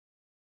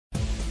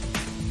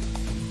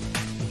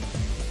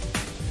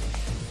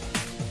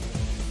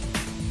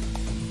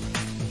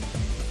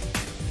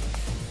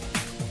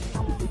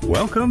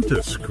Welcome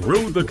to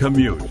Screw the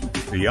Commute,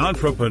 the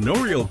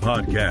entrepreneurial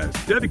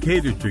podcast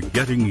dedicated to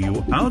getting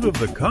you out of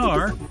the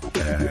car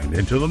and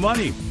into the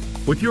money.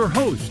 With your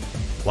host,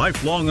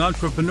 lifelong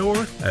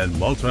entrepreneur and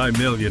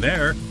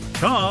multimillionaire,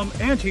 Tom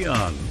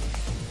Antion.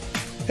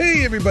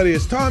 Hey everybody,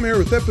 it's Tom here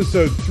with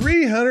episode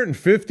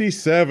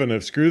 357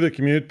 of Screw the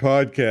Commute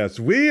podcast.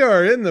 We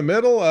are in the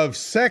middle of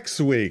Sex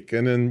Week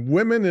and in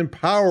Women in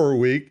Power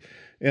Week,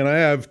 and I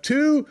have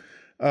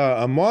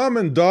a mom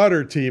and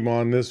daughter team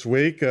on this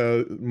week.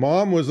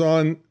 Mom was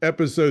on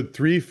episode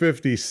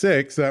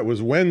 356. That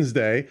was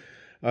Wednesday.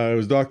 It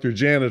was Dr.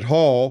 Janet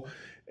Hall,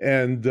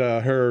 and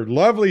her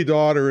lovely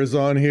daughter is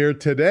on here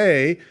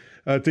today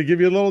to give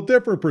you a little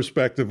different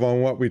perspective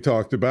on what we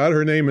talked about.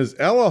 Her name is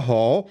Ella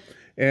Hall.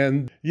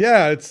 And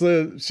yeah,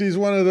 she's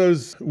one of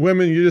those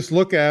women you just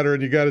look at her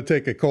and you got to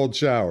take a cold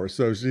shower.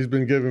 So she's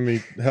been giving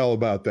me hell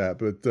about that,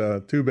 but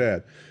too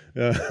bad.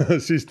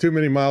 She's too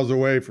many miles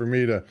away for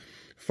me to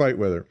fight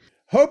with her.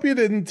 Hope you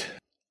didn't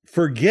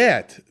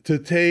forget to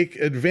take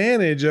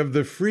advantage of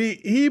the free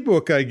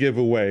ebook I give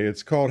away.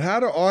 It's called How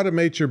to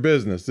Automate Your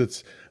Business.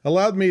 It's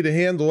allowed me to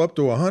handle up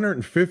to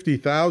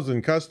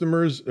 150,000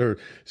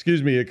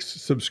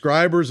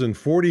 subscribers and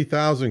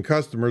 40,000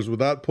 customers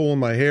without pulling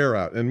my hair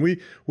out. And we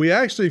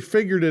actually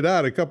figured it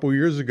out a couple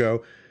years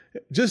ago.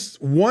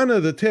 Just one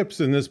of the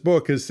tips in this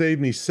book has saved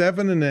me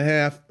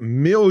 7.5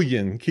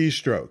 million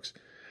keystrokes.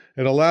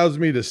 It allows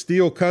me to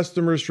steal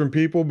customers from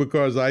people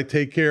because I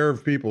take care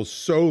of people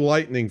so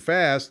lightning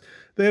fast,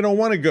 they don't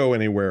want to go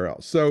anywhere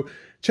else. So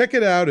check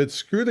it out. It's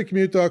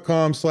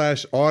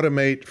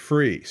screwthecommute.com/automate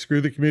free.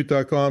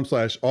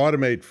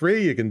 Screwthecommute.com/automate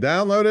free. You can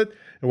download it.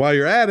 And while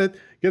you're at it,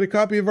 get a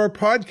copy of our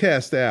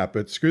podcast app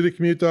at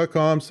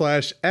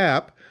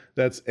screwthecommute.com/app.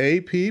 That's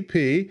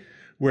APP,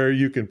 where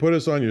you can put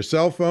us on your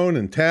cell phone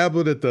and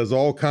tablet. It does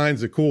all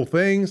kinds of cool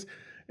things.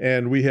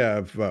 And we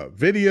have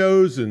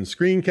videos and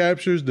screen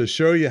captures to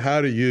show you how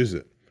to use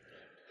it.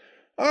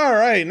 All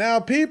right, now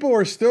people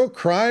are still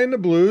crying the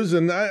blues,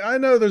 and I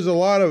know there's a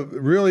lot of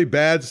really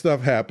bad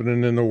stuff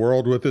happening in the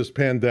world with this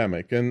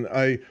pandemic, and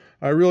I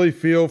really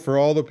feel for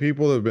all the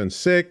people that have been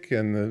sick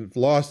and have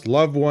lost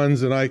loved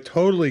ones, and I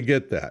totally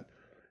get that.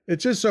 It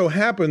just so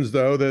happens,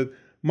 though, that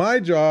my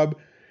job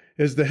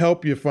is to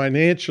help you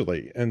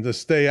financially and to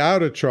stay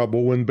out of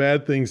trouble when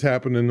bad things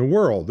happen in the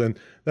world. And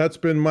that's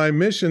been my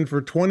mission for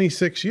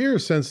 26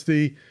 years since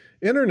the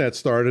internet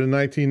started in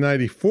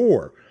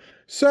 1994.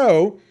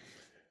 So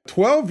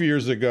 12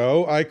 years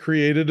ago, I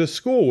created a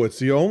school. It's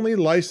the only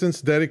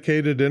licensed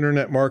dedicated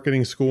internet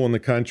marketing school in the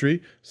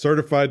country,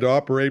 certified to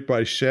operate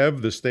by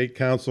SHEV, the State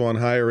Council on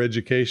Higher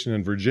Education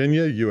in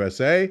Virginia,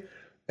 USA.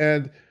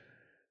 And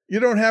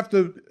you don't have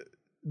to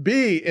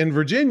be in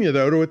Virginia,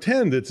 though, to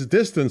attend. It's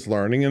distance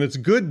learning, and it's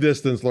good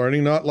distance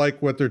learning, not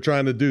like what they're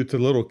trying to do to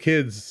little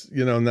kids,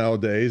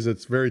 nowadays.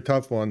 It's very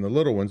tough on the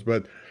little ones,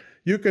 but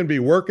you can be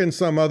working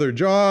some other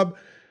job,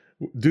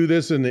 do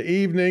this in the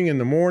evening, in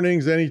the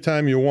mornings,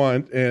 anytime you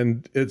want.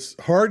 And it's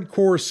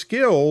hardcore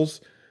skills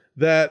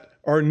that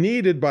are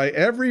needed by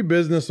every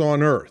business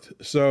on earth.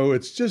 So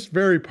it's just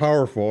very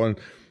powerful. And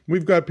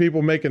we've got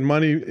people making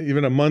money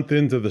even a month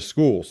into the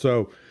school.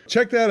 So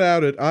check that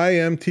out at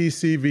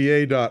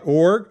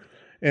imtcva.org.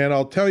 And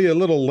I'll tell you a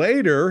little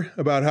later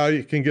about how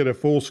you can get a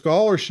full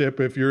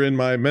scholarship if you're in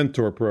my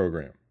mentor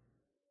program.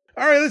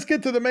 All right, let's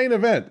get to the main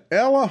event.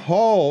 Ella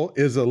Hall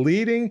is a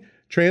leading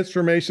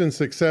transformation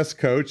success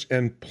coach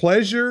and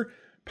pleasure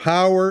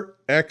power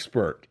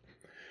expert.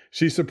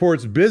 She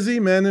supports busy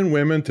men and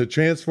women to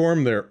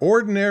transform their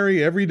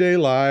ordinary everyday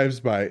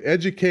lives by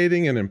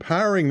educating and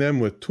empowering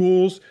them with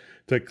tools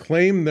to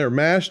claim their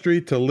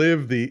mastery to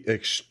live the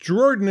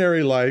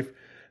extraordinary life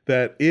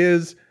that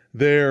is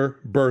their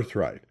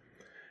birthright.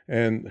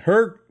 And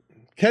her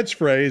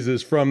catchphrase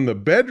is from the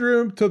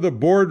bedroom to the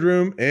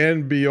boardroom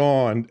and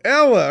beyond.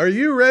 Ella, are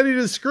you ready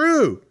to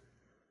screw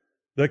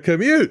the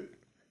commute?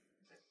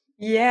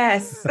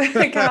 Yes,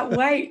 I can't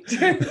wait.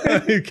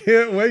 You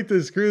can't wait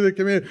to screw the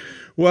commute.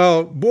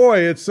 Well, boy,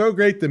 it's so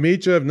great to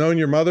meet you. I've known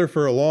your mother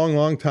for a long,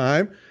 long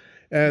time.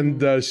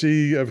 And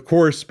she, of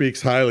course,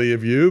 speaks highly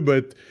of you.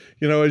 But,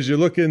 as you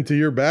look into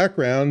your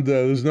background,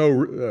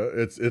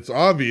 it's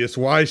obvious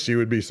why she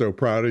would be so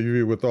proud of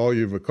you with all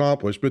you've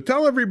accomplished. But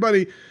tell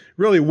everybody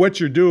really what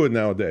you're doing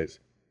nowadays.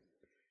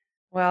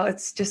 Well,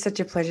 it's just such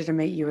a pleasure to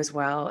meet you as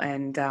well.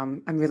 And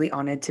I'm really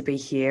honored to be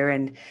here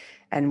and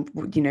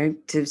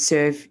to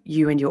serve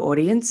you and your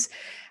audience.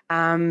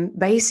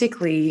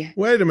 Basically,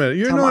 wait a minute.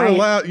 You're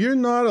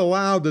not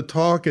allowed to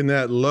talk in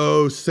that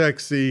low,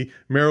 sexy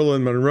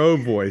Marilyn Monroe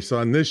voice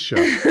on this show.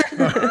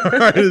 All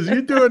right, is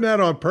you doing that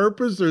on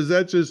purpose, or is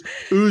that just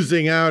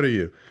oozing out of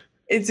you?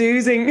 It's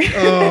oozing.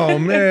 Oh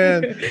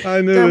man,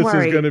 I knew this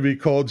was going to be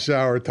cold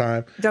shower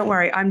time. Don't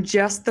worry, I'm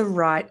just the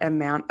right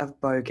amount of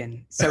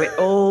bogan, so it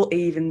all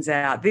evens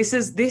out. This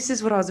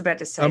is what I was about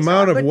to say.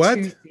 Amount of what?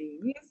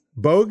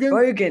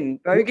 Bogan?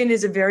 Bogan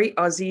is a very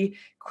Aussie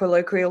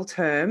colloquial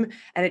term,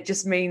 and it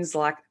just means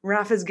like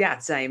rough as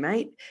guts, eh,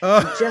 mate?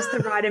 Oh. Just the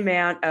right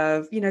amount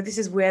of, this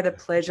is where the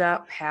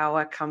pleasure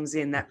power comes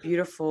in, that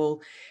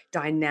beautiful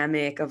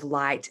dynamic of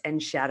light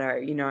and shadow,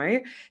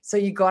 So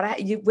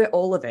we're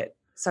all of it.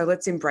 So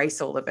let's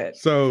embrace all of it.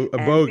 So a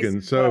And this bogan.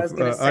 is what I So was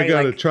going to I say,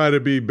 got to try to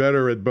be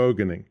better at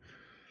boganing.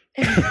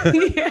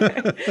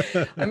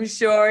 Yeah. I'm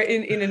sure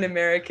in an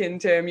American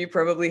term, you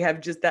probably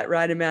have just that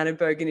right amount of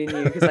bogan in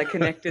you, because I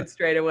connected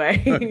straight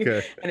away.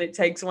 Okay. And it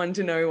takes one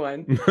to know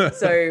one.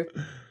 So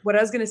what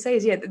I was going to say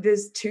is,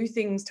 there's two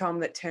things, Tom,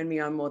 that turn me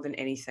on more than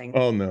anything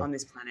on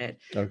this planet.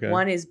 Okay.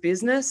 One is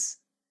business.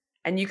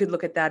 And you could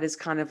look at that as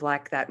kind of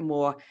like that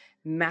more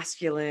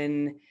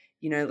masculine,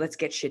 let's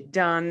get shit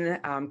done,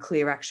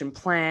 clear action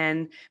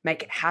plan,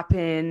 make it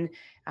happen,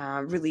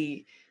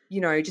 really,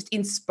 just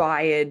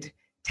inspired,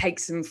 take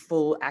some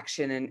full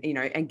action and,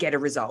 and get a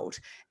result.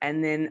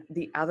 And then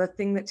the other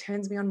thing that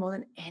turns me on more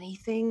than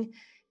anything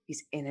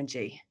is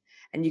energy.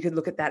 And you could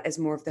look at that as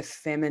more of the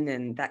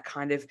feminine, that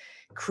kind of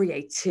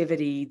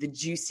creativity, the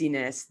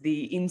juiciness,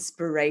 the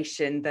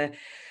inspiration, the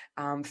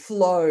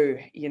flow,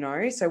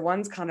 So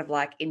one's kind of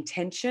like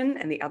intention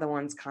and the other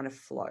one's kind of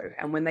flow.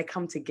 And when they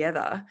come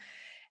together,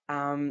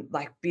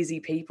 like busy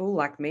people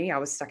like me, I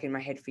was stuck in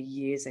my head for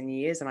years and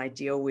years, and I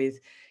deal with,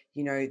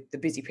 the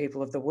busy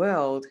people of the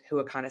world who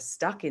are kind of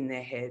stuck in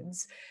their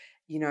heads.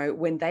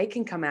 When they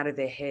can come out of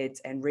their heads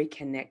and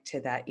reconnect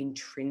to that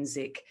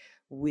intrinsic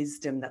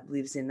wisdom that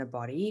lives in the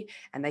body,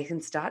 and they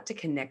can start to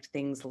connect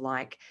things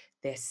like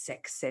their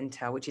sex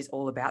center, which is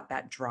all about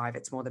that drive.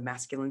 It's more the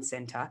masculine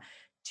center,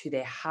 to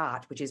their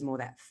heart, which is more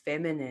that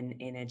feminine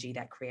energy,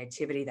 that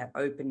creativity, that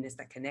openness,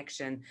 that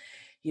connection.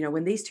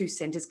 When these two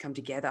centers come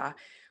together,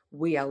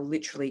 we are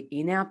literally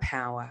in our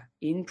power,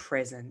 in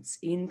presence,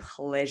 in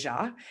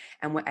pleasure,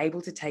 and we're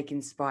able to take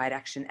inspired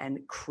action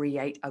and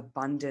create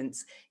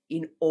abundance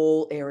in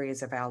all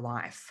areas of our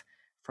life,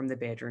 from the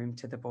bedroom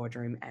to the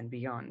boardroom and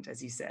beyond.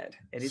 As you said,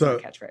 it is my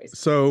catchphrase.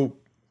 So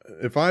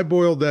if I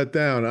boiled that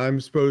down,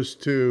 I'm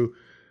supposed to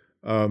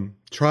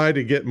try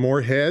to get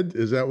more head.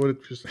 Is that what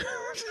it just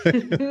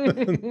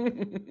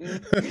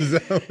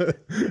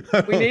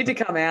We need to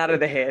come out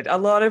of the head. A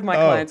lot of my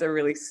clients are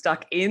really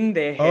stuck in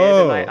their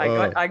head.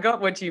 I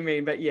got what you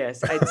mean, but yes,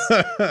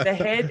 the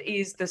head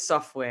is the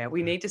software.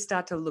 We need to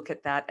start to look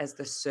at that as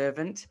the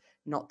servant,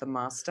 not the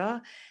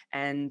master.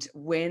 And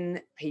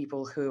when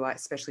people who are,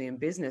 especially in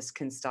business,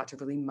 can start to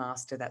really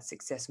master that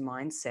success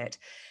mindset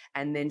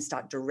and then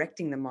start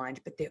directing the mind,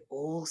 but they're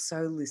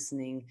also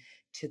listening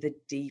to the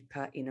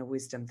deeper inner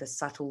wisdom, the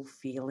subtle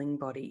feeling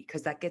body,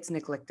 because that gets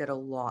neglected a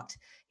lot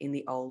in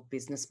the old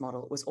business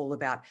model. It was all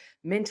about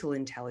mental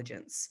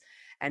intelligence.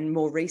 And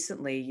more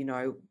recently,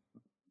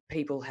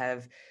 people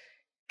have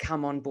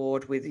come on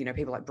board with,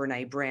 people like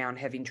Brene Brown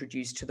have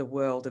introduced to the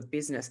world of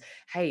business,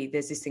 hey,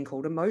 there's this thing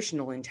called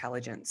emotional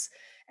intelligence.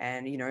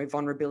 And,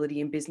 vulnerability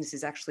in business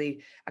is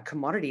actually a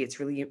commodity. It's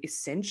really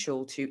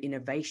essential to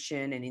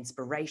innovation and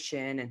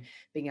inspiration and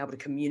being able to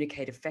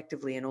communicate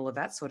effectively and all of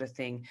that sort of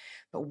thing.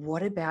 But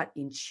what about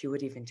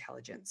intuitive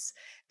intelligence?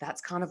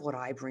 That's kind of what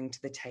I bring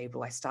to the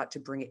table. I start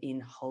to bring it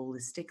in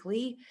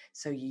holistically.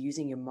 So you're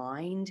using your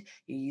mind,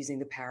 you're using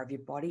the power of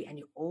your body, and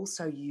you're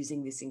also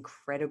using this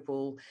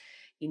incredible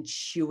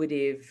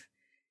intuitive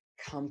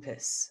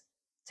compass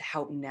to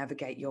help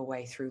navigate your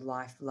way through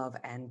life, love,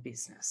 and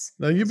business.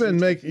 Now you've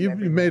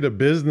made a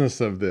business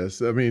of this.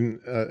 I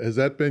mean, has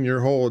that been your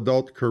whole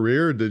adult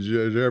career? Did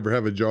you ever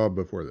have a job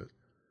before this?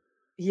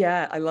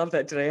 Yeah, I love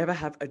that. Did I ever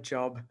have a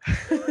job?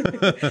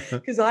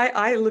 Because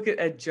I look at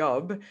a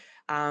job,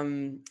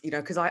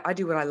 because I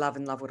do what I love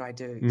and love what I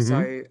do. Mm-hmm.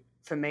 So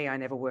for me, I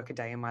never work a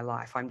day in my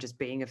life. I'm just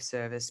being of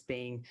service,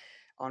 being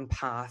on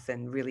path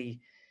and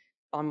really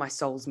on my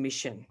soul's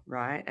mission,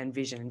 right? And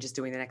vision, and just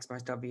doing the next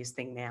most obvious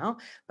thing now.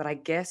 But I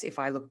guess if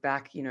I look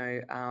back,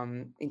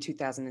 in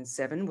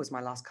 2007 was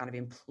my last kind of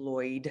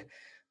employed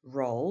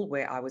role,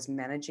 where I was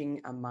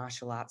managing a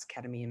martial arts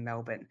academy in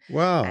Melbourne.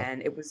 Wow.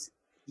 And it was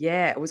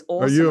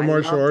awesome. Are you a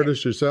martial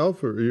artist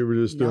yourself, or you were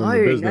just doing the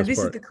business part? No, this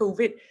is the cool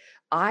bit.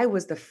 I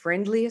was the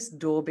friendliest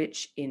door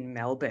bitch in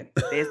Melbourne.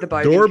 There's the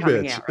bogan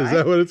coming out, right? Is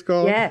that what it's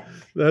called? Yeah.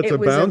 That's a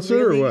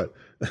bouncer or what?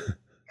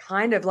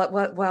 Kind of like,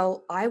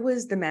 well, I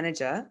was the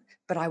manager,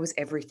 but I was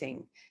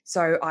everything.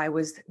 So I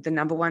was the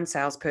number one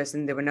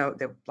salesperson.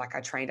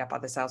 I trained up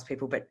other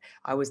salespeople, but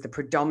I was the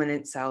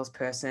predominant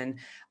salesperson.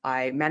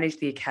 I managed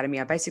the academy.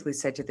 I basically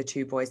said to the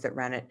two boys that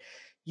ran it,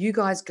 you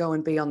guys go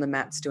and be on the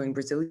mats doing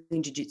Brazilian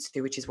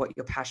Jiu-Jitsu, which is what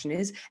your passion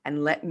is,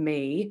 and let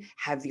me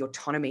have the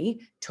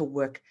autonomy to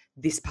work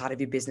this part of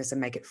your business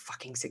and make it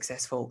fucking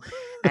successful.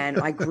 And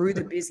I grew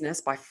the business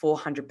by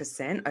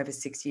 400% over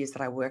 6 years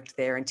that I worked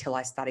there, until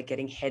I started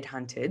getting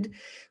headhunted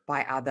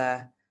by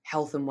other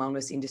health and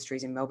wellness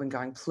industries in Melbourne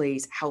going,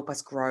 please help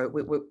us grow.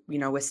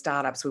 We're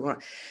startups. We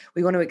want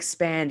to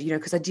expand,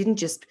 because I didn't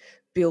just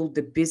build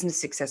the business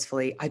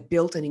successfully. I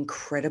built an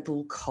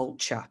incredible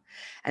culture.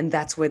 And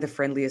that's where the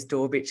friendliest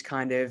door bitch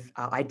kind of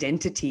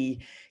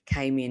identity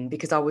came in,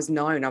 because I was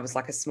known, I was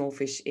like a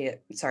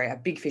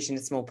big fish in a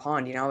small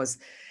pond.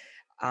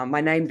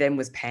 My name then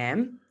was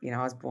Pam.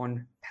 I was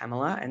born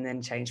Pamela and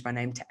then changed my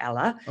name to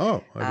Ella.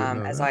 Oh, I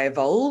didn't know as that. I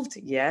evolved.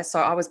 Yeah. So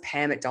I was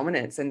Pam at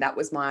Dominance, and that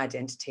was my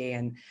identity.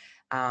 And,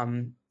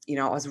 I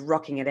was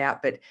rocking it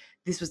out. But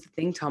this was the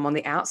thing, Tom, on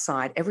the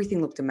outside,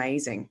 everything looked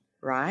amazing,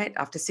 right?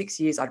 After 6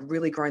 years, I'd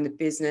really grown the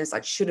business.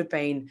 I should have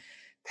been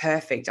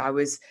perfect. I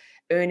was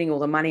earning all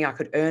the money I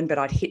could earn, but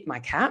I'd hit my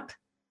cap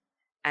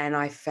and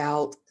I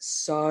felt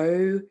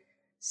so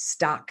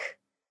stuck.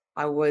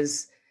 I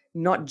was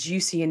not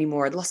juicy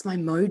anymore. I'd lost my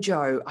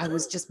mojo. I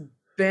was just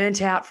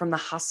burnt out from the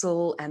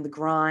hustle and the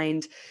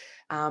grind.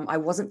 I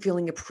wasn't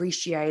feeling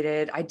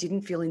appreciated. I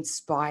didn't feel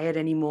inspired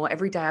anymore.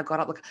 Every day I got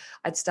up, look,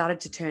 I'd started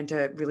to turn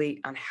to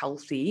really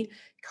unhealthy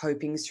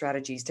coping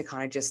strategies to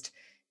kind of just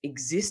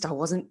exist. I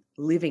wasn't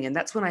living. And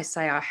that's when I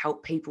say I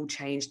help people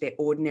change their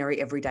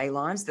ordinary everyday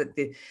lives, that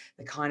the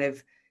kind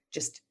of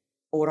just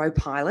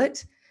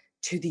autopilot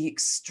to the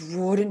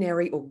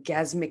extraordinary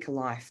orgasmic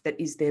life that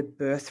is their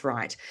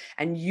birthright.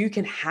 And you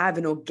can have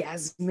an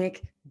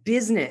orgasmic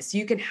business.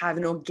 You can have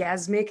an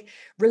orgasmic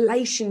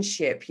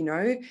relationship,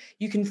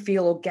 you can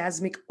feel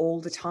orgasmic all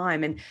the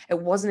time. And it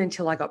wasn't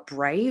until I got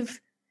brave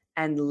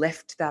and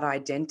left that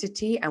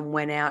identity and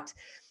went out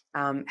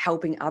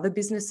helping other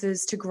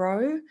businesses to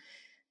grow,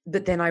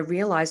 that then I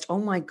realized, oh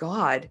my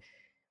God,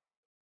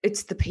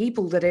 it's the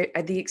people that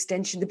are the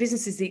extension. The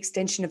business is the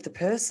extension of the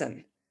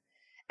person.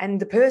 And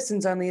the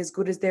person's only as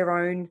good as their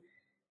own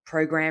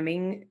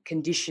programming,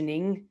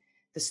 conditioning,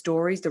 the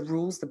stories, the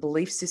rules, the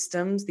belief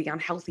systems, the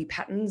unhealthy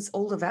patterns,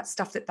 all of that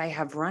stuff that they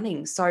have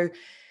running. So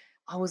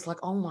I was like,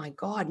 oh my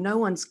God, no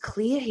one's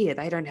clear here.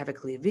 They don't have a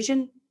clear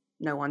vision.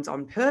 No one's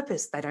on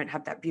purpose. They don't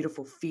have that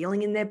beautiful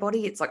feeling in their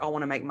body. It's like, I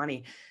want to make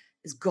money.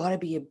 There's got to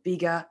be a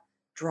bigger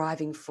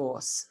driving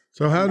force.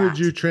 So how did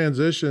you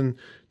transition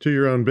to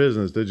your own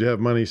business? Did you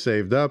have money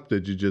saved up?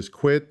 Did you just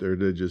quit, or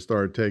did you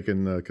start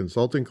taking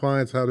consulting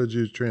clients? How did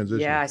you transition?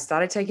 Yeah, I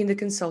started taking the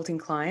consulting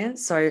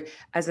clients. So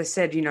as I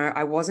said,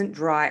 I wasn't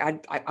dry.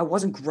 I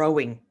wasn't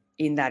growing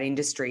in that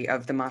industry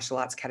of the martial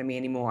arts academy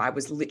anymore. I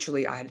was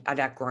literally, I'd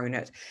outgrown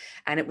it.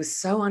 And it was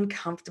so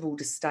uncomfortable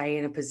to stay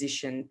in a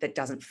position that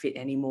doesn't fit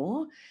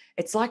anymore.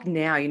 It's like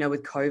now,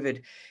 with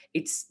COVID,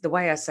 it's the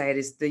way I say it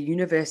is the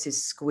universe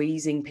is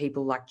squeezing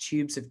people like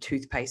tubes of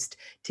toothpaste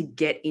to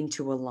get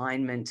into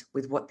alignment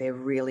with what they're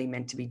really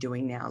meant to be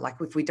doing now. Like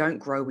if we don't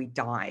grow, we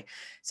die.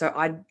 So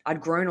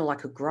I'd grown all I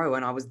could grow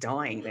and I was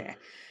dying there.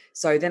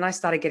 So then I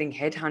started getting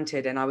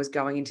headhunted and I was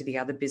going into the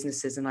other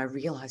businesses and I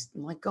realized,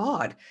 my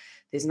God,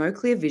 there's no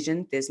clear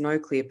vision. There's no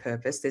clear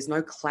purpose. There's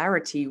no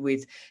clarity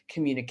with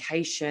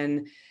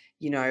communication,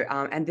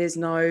 and there's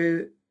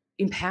no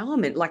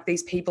empowerment. Like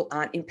these people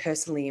aren't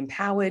personally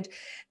empowered.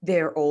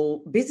 They're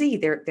all busy.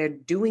 They're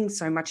doing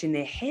so much in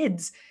their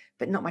heads,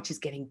 but not much is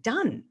getting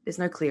done. There's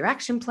no clear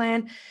action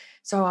plan.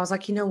 So I was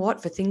like, you know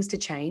what? For things to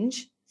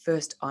change,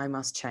 first I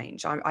must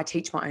change. I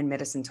teach my own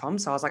medicine, Tom.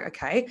 So I was like,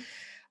 okay,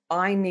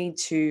 I need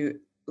to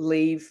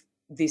leave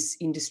this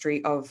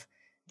industry of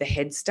the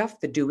head stuff,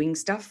 the doing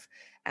stuff,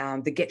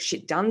 the get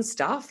shit done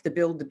stuff, the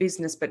build the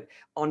business, but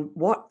on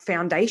what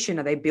foundation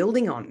are they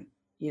building on?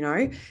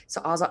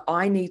 So I was like,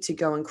 I need to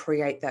go and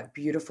create that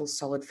beautiful,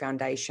 solid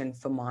foundation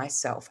for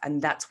myself.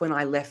 And that's when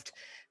I left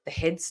the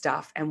head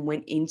stuff and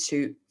went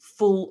into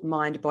full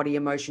mind, body,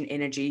 emotion,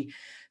 energy,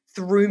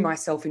 threw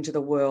myself into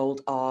the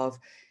world of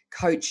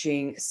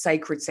coaching,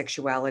 sacred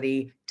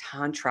sexuality,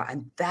 Tantra.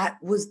 And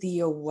that was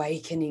the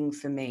awakening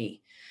for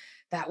me.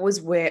 That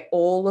was where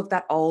all of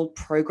that old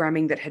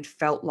programming that had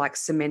felt like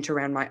cement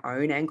around my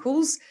own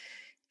ankles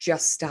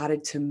just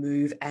started to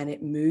move, and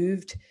it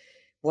moved.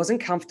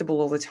 Wasn't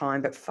comfortable all the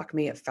time, but fuck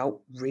me, it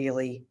felt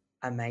really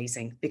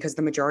amazing because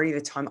the majority of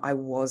the time I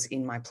was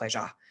in my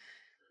pleasure.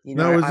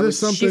 Now, is this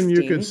something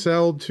you could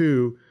sell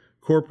to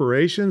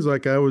corporations?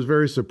 Like, I was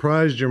very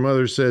surprised your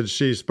mother said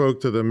she spoke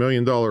to the $1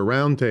 Million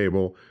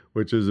Roundtable,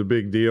 which is a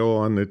big deal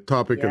on the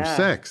topic of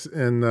sex.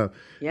 And it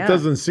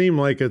doesn't seem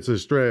like it's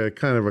a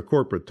kind of a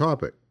corporate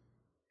topic.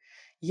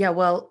 Yeah,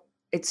 well,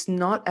 it's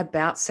not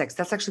about sex.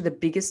 That's actually the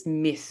biggest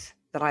myth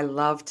that I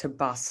love to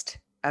bust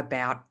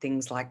about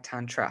things like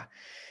Tantra.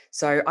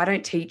 So I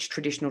don't teach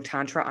traditional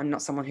Tantra. I'm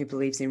not someone who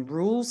believes in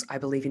rules. I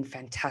believe in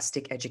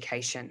fantastic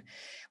education.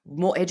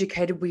 More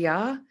educated we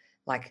are,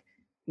 like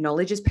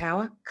knowledge is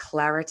power,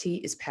 clarity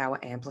is power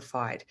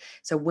amplified.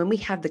 So when we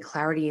have the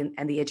clarity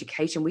and the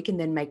education, we can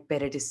then make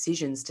better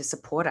decisions to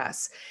support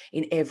us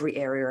in every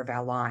area of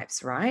our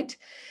lives, right?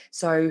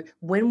 So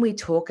when we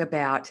talk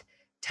about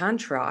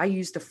Tantra, I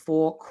use the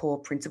 4 core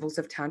principles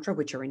of Tantra,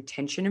 which are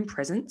intention and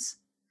presence,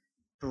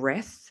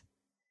 breath,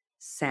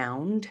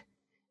 sound,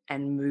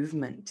 and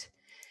movement.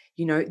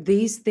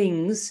 These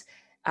things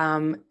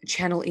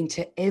channel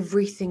into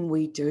everything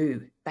we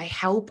do. They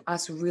help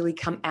us really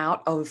come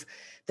out of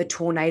the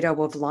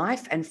tornado of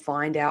life and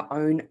find our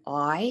own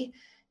eye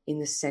in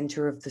the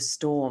center of the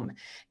storm.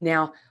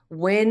 Now,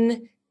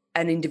 when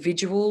an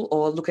individual,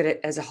 or look at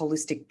it as a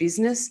holistic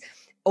business,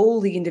 all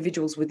the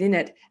individuals within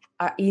it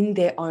are in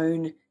their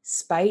own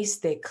space,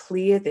 they're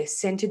clear, they're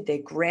centered, they're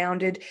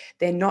grounded,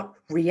 they're not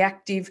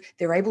reactive,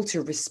 they're able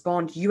to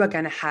respond, you are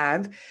going to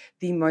have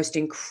the most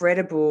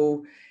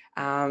incredible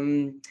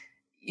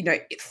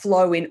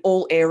flow in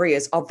all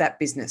areas of that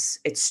business.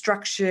 It's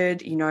structured,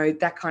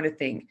 that kind of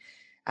thing.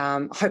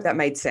 I hope that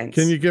made sense.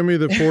 Can you give me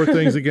the 4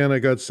 things again? I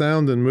got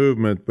sound and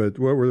movement, but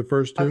what were the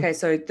first 2? Okay,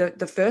 so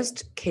the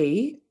first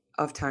key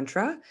of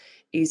Tantra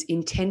is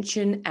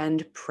intention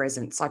and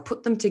presence. I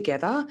put them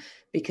together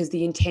because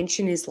the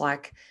intention is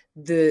like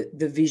the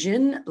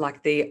vision,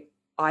 like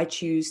I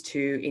choose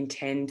to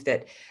intend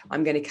that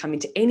I'm going to come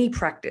into any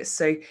practice.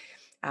 So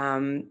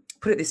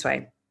put it this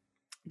way,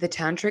 the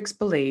Tantrics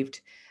believed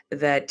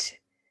that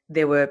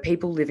there were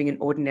people living in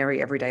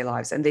ordinary everyday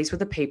lives. And these were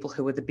the people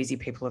who were the busy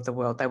people of the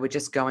world. They were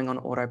just going on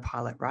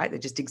autopilot, right? They're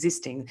just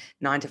existing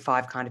 9 to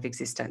 5 kind of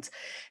existence.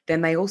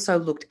 Then they also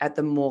looked at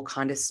the more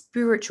kind of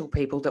spiritual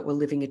people that were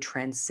living a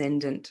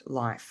transcendent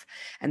life.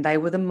 And they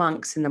were the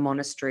monks in the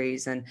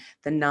monasteries and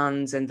the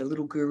nuns and the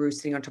little guru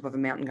sitting on top of a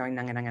mountain going,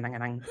 nanga, nanga, nanga,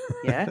 nanga.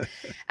 Yeah.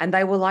 And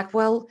they were like,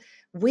 well,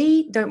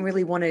 we don't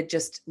really want to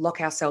just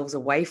lock ourselves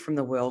away from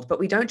the world, but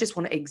we don't just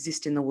want to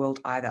exist in the world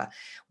either.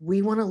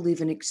 We want to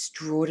live an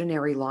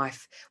extraordinary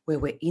life where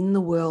we're in the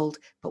world,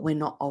 but we're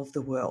not of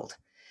the world.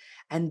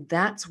 And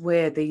that's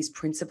where these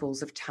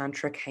principles of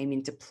Tantra came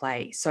into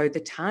play. So the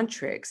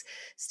Tantrics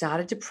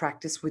started to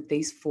practice with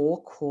these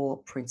 4 core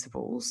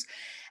principles,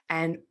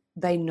 and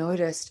they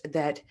noticed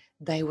that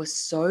they were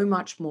so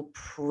much more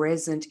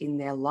present in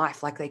their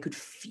life, like they could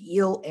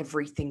feel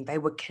everything. They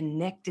were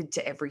connected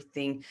to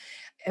everything.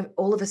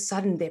 All of a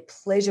sudden, their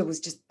pleasure was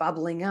just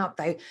bubbling up.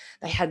 They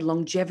had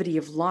longevity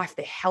of life.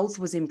 Their health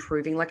was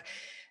improving. Like,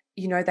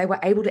 they were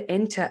able to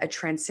enter a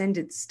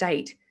transcended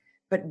state,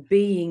 but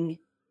being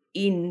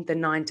in the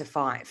 9 to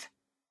 5.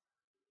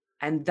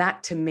 And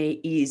that to me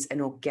is an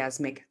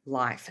orgasmic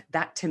life.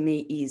 That to me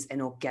is an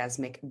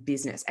orgasmic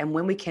business. And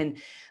when we can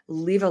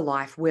live a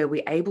life where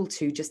we're able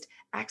to just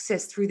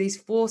access through these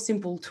 4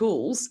 simple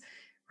tools,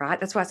 right?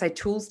 That's why I say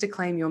tools to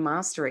claim your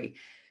mastery,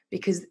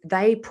 because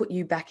they put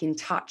you back in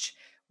touch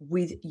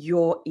with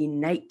your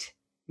innate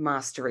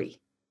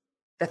mastery,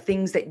 the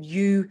things that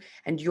you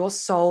and your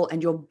soul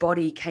and your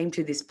body came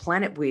to this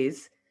planet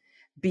with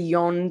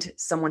beyond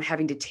someone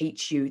having to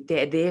teach you.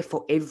 They're there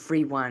for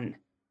everyone.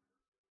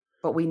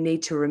 But we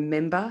need to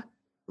remember,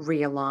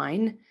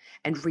 realign,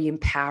 and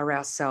re-empower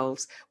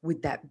ourselves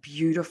with that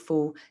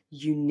beautiful,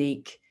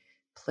 unique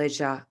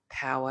pleasure,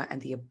 power, and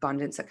the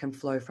abundance that can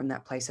flow from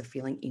that place of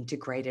feeling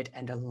integrated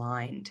and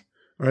aligned.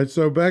 All right.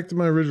 So back to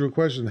my original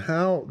question: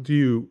 How do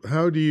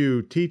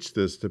you teach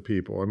this to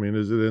people? I mean,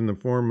 is it in the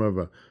form of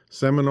a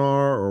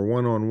seminar or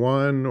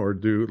one-on-one, or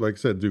do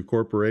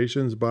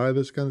corporations buy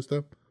this kind of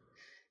stuff?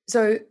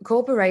 So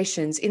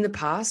corporations, in the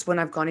past, when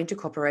I've gone into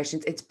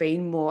corporations, it's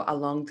been more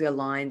along the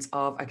lines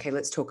of, okay,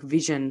 let's talk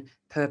vision,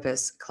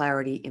 purpose,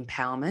 clarity,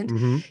 empowerment.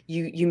 Mm-hmm.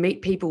 You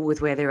meet people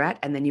with where they're at,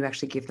 and then you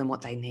actually give them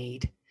what they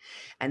need.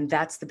 And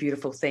that's the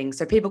beautiful thing.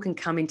 So people can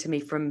come into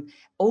me from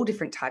all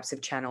different types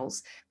of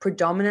channels.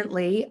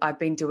 Predominantly, I've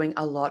been doing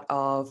a lot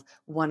of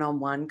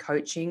one-on-one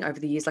coaching over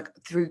the years. Like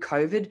through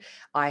COVID,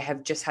 I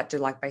have just had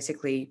to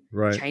basically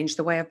change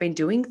the way I've been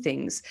doing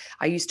things.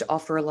 I used to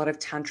offer a lot of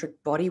tantric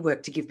body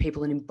work to give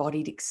people an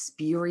embodied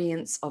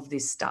experience of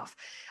this stuff.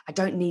 I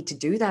don't need to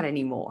do that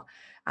anymore.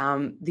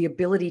 The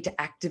ability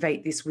to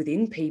activate this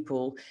within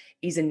people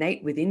is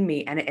innate within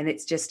me, and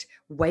it's just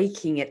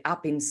waking it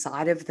up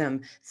inside of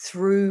them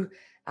through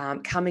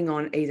coming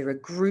on either a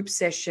group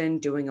session,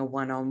 doing a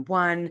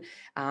one-on-one,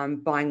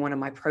 buying one of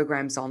my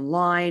programs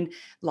online.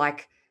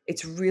 Like,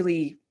 it's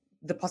really,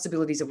 the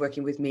possibilities of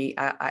working with me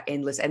are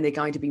endless, and they're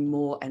going to be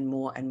more and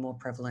more and more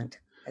prevalent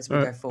as we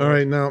go forward. All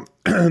right,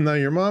 now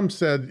your mom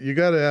said you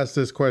got to ask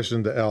this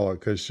question to Ella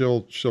because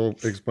she'll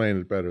explain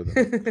it better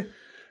than me.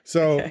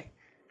 So. Okay.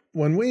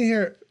 When we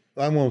hear,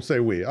 I won't say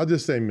we, I'll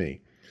just say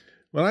me.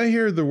 When I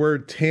hear the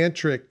word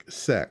tantric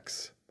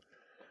sex,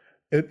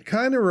 it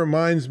kind of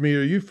reminds me,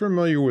 are you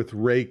familiar with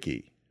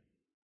Reiki?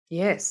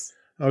 Yes.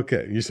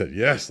 Okay. You said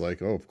yes,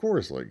 like, oh, of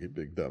course, like you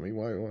big dummy.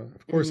 Why?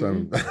 Of course I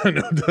know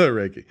the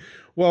Reiki.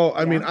 Well,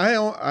 I mean,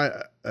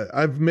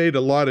 I've made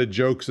a lot of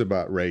jokes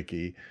about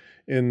Reiki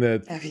in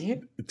that. Have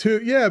you?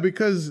 Yeah,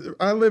 because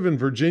I live in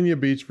Virginia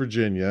Beach,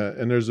 Virginia,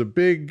 and there's a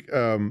big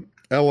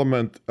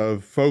element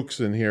of folks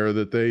in here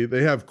that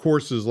they have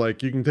courses,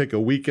 like you can take a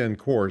weekend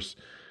course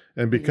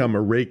and become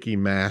a Reiki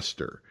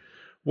master.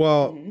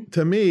 Well,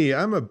 to me,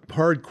 I'm a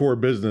hardcore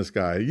business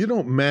guy. You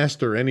don't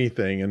master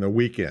anything in a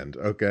weekend,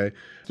 okay?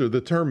 So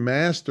the term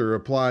master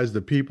applies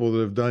to people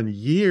that have done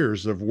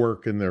years of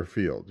work in their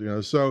field,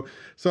 So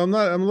I'm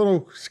a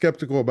little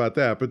skeptical about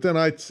that. But then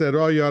I said,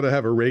 oh, you ought to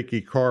have a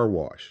Reiki car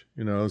wash,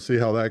 see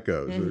how that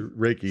goes.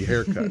 Reiki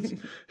haircuts,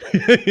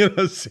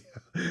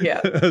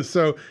 Yeah.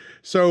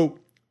 So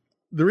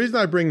the reason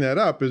I bring that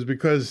up is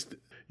because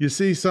you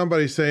see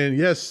somebody saying,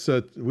 yes,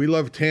 we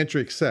love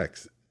tantric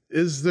sex.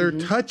 Is there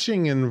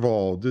touching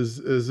involved?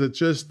 Is it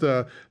just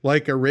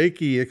like a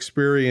Reiki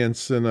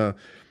experience and a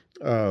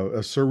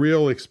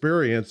surreal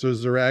experience?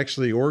 Is there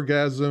actually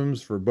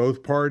orgasms for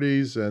both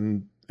parties?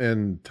 And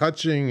and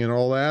touching and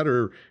all that,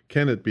 or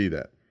can it be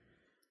that?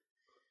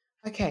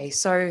 Okay,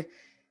 so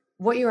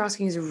what you're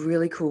asking is a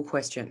really cool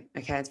question.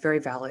 Okay, it's very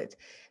valid.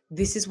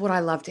 This is what I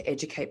love to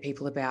educate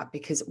people about,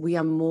 because we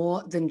are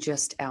more than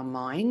just our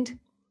mind.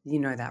 You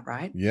know that,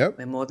 right? Yep.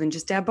 We're more than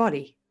just our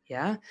body.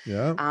 Yeah.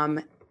 Yeah.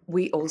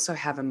 We also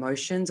have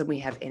emotions and we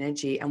have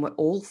energy, and we're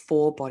all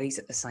four bodies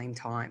at the same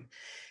time.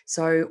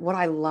 So what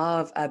I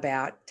love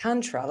about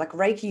Tantra, like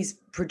Reiki's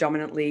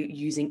predominantly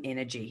using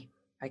energy.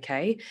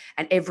 Okay.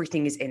 And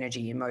everything is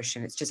energy,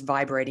 emotion. It's just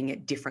vibrating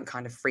at different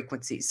kind of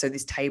frequencies. So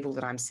this table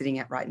that I'm sitting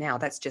at right now,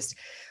 that's just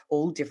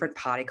all different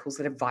particles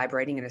that are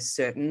vibrating at a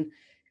certain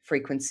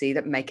frequency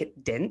that make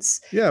it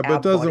dense. Yeah, but Our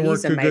it doesn't work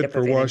bodies are too made good up for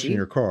of washing energy.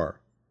 your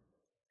car.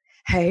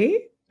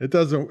 Hey,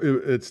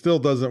 It still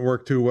doesn't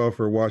work too well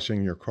for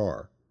washing your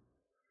car.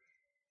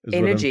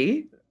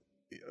 energy.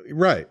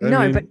 Right.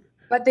 No,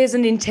 but there's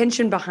an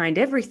intention behind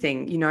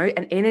everything, you know,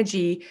 and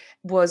energy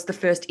was the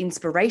first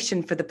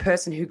inspiration for the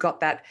person who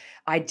got that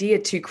idea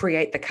to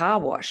create the car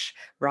wash,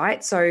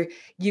 right? So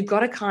you've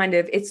got to kind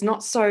of, it's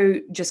not so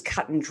just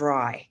cut and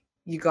dry.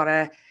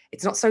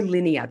 It's not so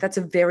linear. That's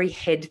a very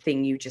head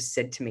thing you just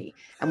said to me.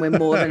 And we're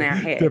more than our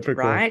head,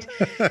 Typical. right?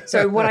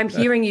 So what I'm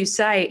hearing you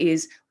say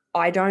is,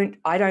 I don't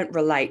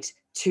relate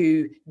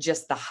to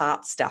just the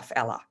heart stuff,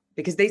 Ella.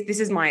 Because this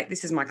is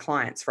my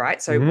clients,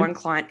 right? So one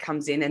client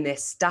comes in and they're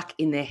stuck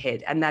in their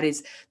head, and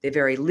they're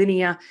very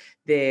linear,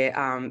 they're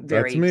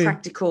very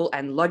practical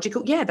and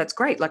logical. Yeah, that's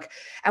great.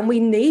 And we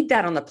need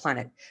that on the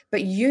planet.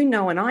 But you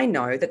know, and I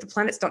know that the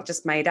planet's not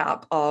just made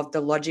up of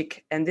the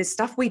logic, and there's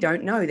stuff we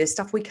don't know. There's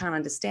stuff we can't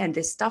understand.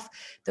 There's stuff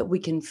that we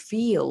can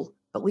feel,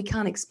 but we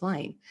can't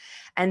explain.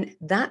 And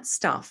that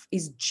stuff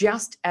is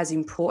just as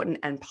important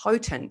and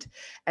potent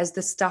as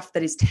the stuff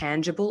that is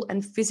tangible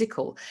and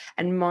physical.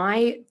 And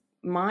my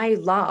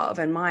love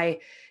and my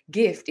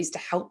gift is to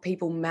help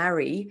people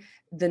marry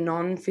the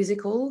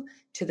non-physical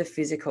to the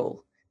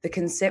physical, the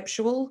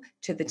conceptual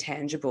to the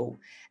tangible.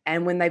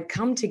 And when they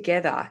come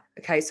together,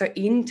 okay, so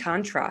in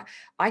Tantra,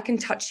 I can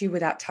touch you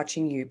without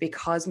touching you,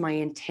 because my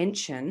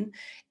intention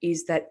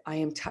is that I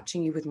am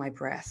touching you with my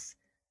breath.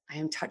 I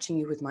am touching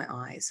you with my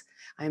eyes.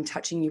 I am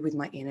touching you with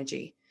my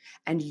energy.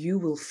 And you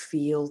will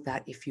feel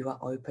that if you are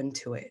open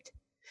to it.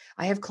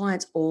 I have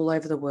clients all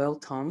over the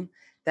world, Tom,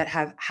 that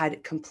have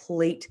had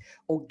complete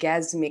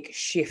orgasmic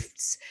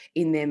shifts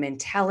in their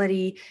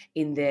mentality,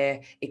 in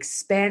their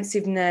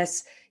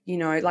expansiveness. You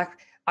know, like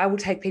I will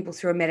take people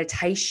through a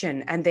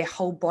meditation and their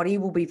whole body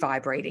will be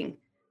vibrating.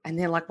 And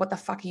they're like, what the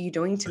fuck are you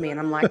doing to me? And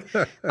I'm like,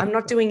 I'm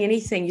not doing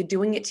anything. You're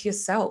doing it to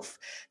yourself.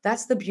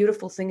 That's the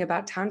beautiful thing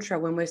about Tantra,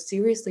 when we're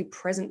seriously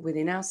present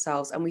within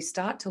ourselves and we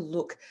start to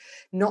look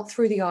not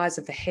through the eyes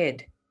of the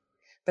head,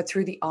 but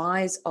through the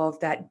eyes of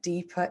that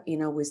deeper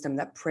inner wisdom,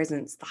 that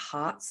presence, the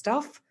heart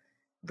stuff,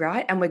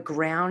 right? And we're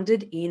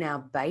grounded in our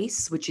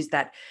base, which is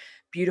that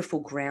beautiful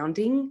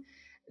grounding.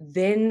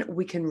 Then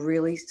we can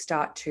really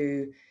start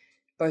to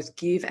both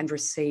give and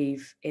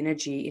receive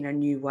energy in a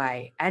new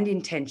way, and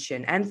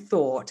intention and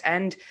thought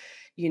and,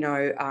 you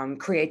know,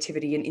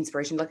 creativity and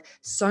inspiration. Like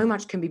so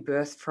much can be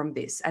birthed from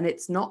this. And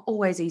it's not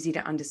always easy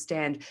to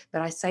understand.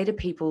 But I say to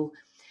people,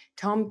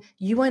 Tom,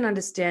 you won't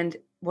understand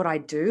what I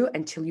do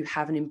until you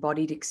have an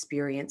embodied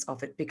experience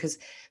of it. Because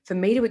for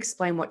me to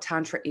explain what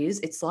Tantra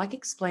is, it's like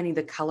explaining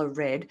the color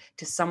red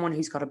to someone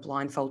who's got a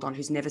blindfold on,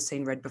 who's never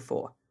seen red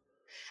before.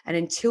 And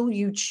until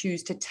you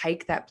choose to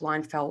take that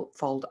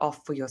blindfold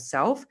off for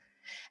yourself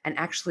and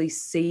actually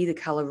see the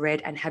color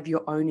red and have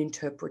your own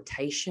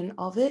interpretation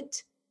of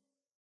it,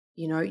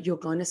 you know, you're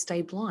going to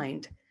stay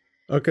blind.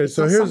 Okay,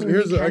 so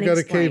here's I got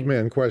a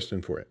caveman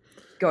question for you.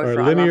 Go for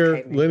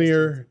it.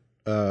 Linear,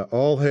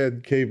 all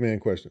head caveman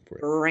question for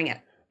you. Bring it.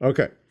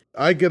 Okay.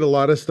 I get a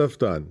lot of stuff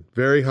done.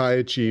 Very high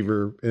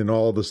achiever in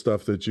all the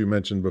stuff that you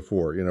mentioned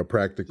before, you know,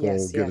 practical,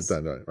 get it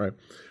done, right?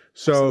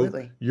 So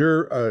absolutely.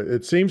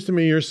 It seems to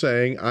me you're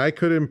saying I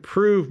could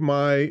improve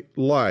my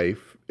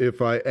life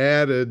if I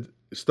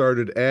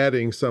started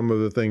adding some of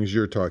the things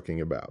you're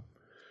talking about.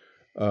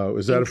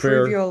 Is that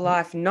improve your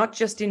life, not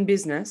just in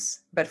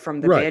business, but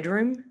from the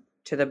bedroom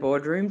to the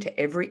boardroom to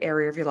every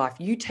area of your life.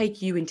 You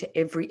take you into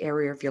every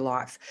area of your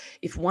life.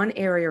 If one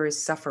area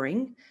is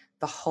suffering,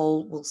 the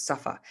whole will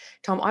suffer.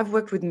 Tom, I've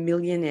worked with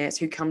millionaires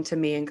who come to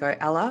me and go,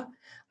 Ella,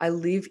 I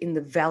live in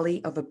the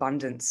valley of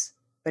abundance,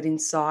 but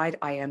inside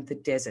I am the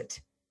desert.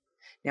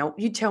 Now,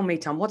 you tell me,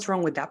 Tom, what's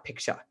wrong with that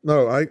picture?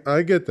 No,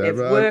 I get that. They've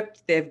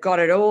worked, they've got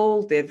it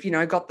all. They've, you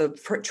know, got the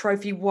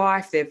trophy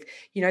wife. They've,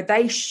 you know,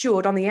 they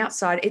should, on the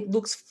outside, it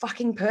looks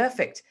fucking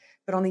perfect.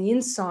 But on the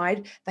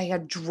inside, they are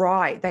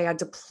dry. They are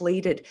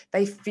depleted.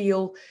 They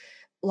feel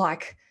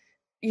like,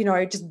 you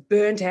know, just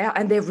burnt out,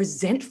 and they're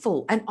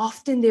resentful. And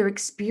often they're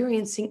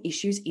experiencing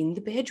issues in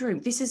the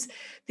bedroom. This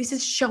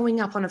is showing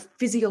up on a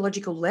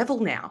physiological level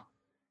now,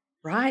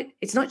 right?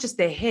 It's not just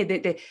their head.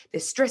 They're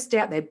stressed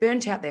out, they're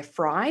burnt out, they're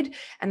fried,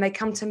 and they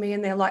come to me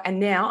and they're like, and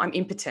now I'm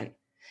impotent.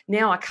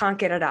 Now I can't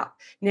get it up.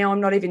 Now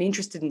I'm not even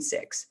interested in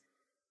sex.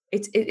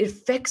 It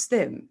affects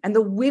them. And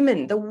the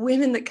women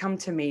that come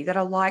to me that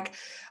are like,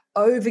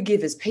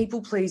 overgivers,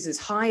 people pleasers,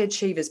 high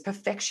achievers,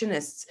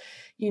 perfectionists,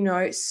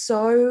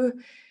 so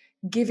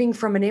giving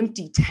from an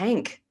empty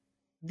tank.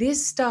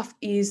 This stuff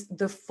is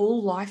the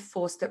full life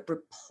force that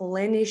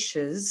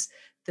replenishes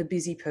the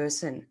busy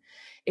person.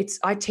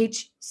 I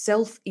teach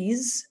self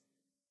is,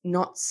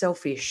 not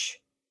selfish.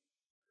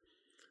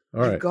 All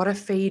right. You've got to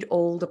feed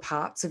all the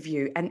parts of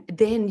you. And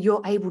then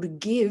you're able to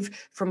give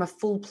from a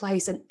full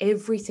place, and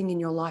everything in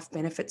your life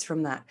benefits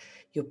from that.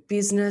 Your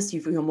business,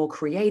 you're more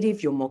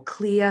creative, you're more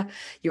clear,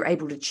 you're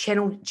able to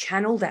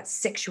channel that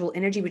sexual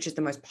energy, which is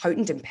the most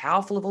potent and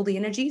powerful of all the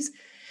energies.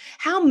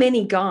 How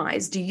many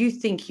guys do you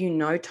think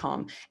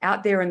Tom,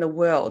 out there in the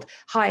world,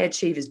 high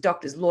achievers,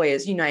 doctors,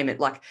 lawyers, you name it,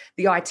 like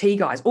the IT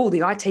guys? Oh,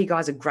 the IT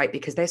guys are great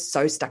because they're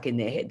so stuck in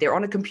their head. They're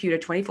on a computer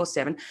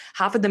 24/7.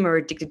 Half of them are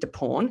addicted to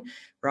porn,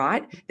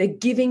 right? They're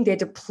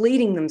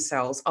depleting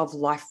themselves of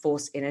life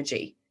force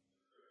energy.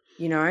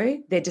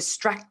 They're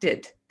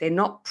distracted. They're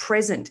not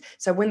present.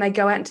 So when they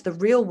go out into the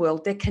real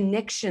world, their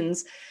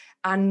connections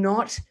are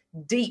not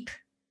deep.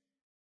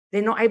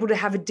 They're not able to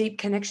have a deep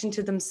connection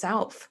to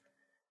themselves.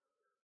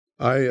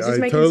 I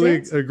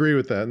totally agree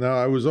with that. Now,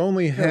 I was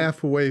only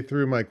halfway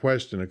through my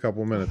question a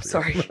couple minutes ago.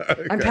 Sorry,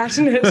 okay. I'm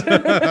passionate.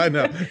 I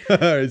know. All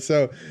right,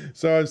 so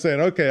I'm saying,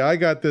 okay, I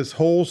got this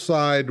whole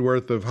side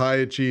worth of high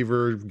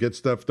achiever, get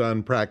stuff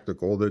done,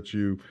 practical that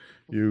you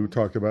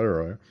talked about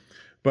earlier.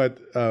 But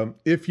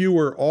if you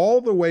were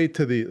all the way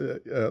to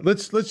the,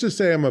 let's just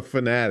say I'm a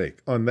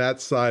fanatic on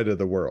that side of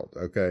the world,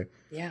 okay?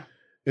 Yeah.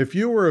 If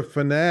you were a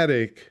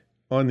fanatic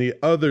on the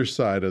other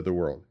side of the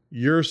world,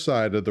 your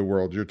side of the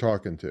world you're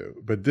talking to,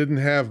 but didn't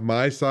have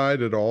my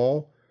side at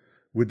all,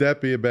 would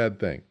that be a bad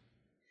thing?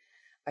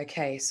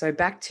 Okay, so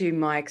back to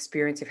my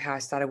experience of how I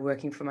started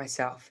working for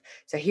myself.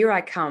 So here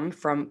I come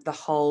from the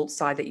whole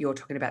side that you're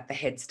talking about, the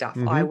head stuff.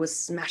 Mm-hmm. I was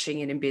smashing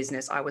it in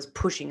business. I was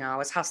pushing, I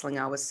was hustling,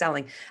 I was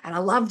selling, and I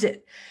loved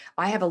it.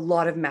 I have a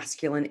lot of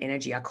masculine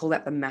energy. I call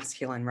that the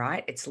masculine,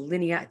 right? It's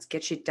linear, it's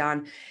get shit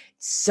done.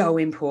 It's so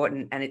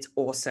important and it's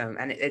awesome.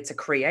 And it's a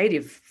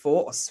creative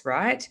force,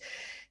 right?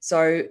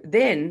 So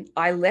then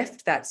I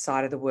left that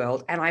side of the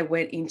world and I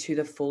went into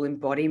the full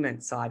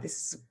embodiment side. This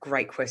is a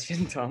great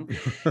question, Tom.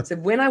 So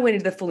when I went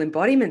into the full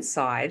embodiment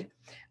side,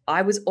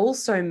 I was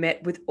also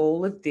met with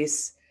all of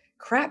this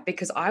crap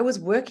because I was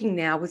working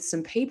now with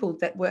some people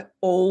that were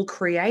all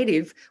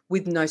creative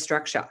with no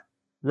structure.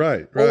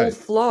 Right. All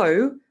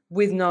flow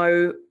with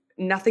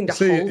nothing to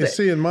hold it.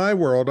 See, in my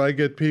world, I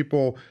get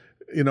people,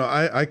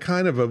 I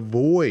kind of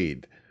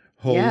avoid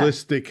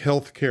holistic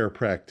healthcare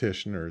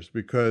practitioners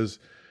because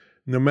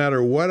no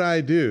matter what I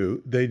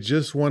do, they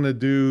just want to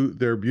do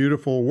their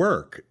beautiful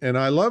work. And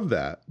I love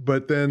that.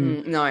 But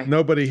then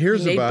nobody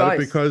hears about it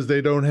because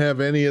they don't have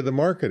any of the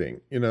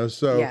marketing,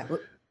 so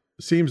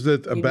seems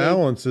that a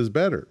balance is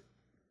better.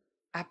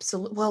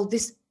 Absolutely. Well,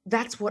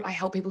 that's what I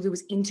help people do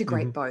is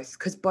integrate both,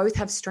 because both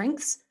have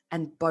strengths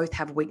and both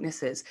have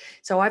weaknesses.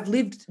 So I've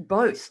lived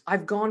both.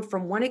 I've gone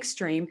from one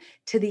extreme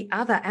to the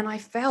other, and I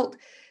felt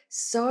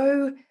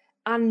so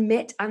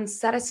unmet,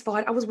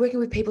 unsatisfied. I was working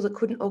with people that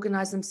couldn't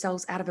organize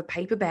themselves out of a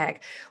paper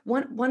bag.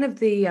 One of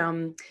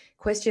the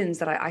questions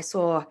that I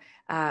saw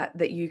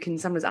that you can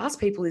sometimes ask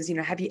people is,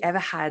 have you ever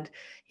had,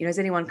 has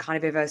anyone kind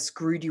of ever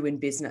screwed you in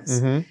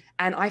business? Mm-hmm.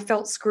 And I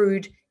felt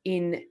screwed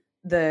in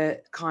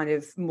the kind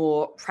of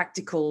more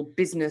practical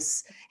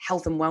business,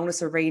 health and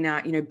wellness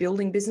arena,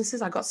 building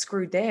businesses. I got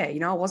screwed there.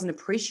 I wasn't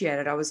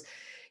appreciated. I was,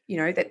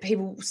 that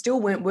people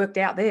still weren't worked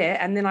out there.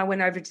 And then I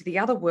went over to the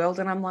other world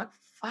and I'm like,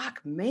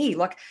 fuck me.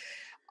 Like,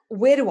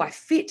 where do I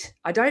fit?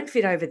 I don't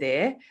fit over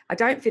there. I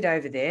don't fit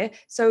over there.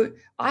 So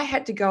I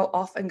had to go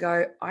off and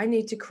go, I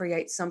need to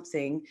create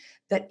something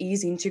that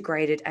is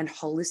integrated and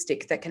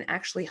holistic, that can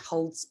actually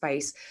hold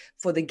space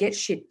for the get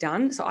shit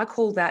done. So I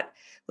call that,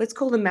 let's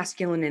call the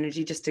masculine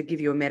energy, just to give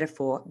you a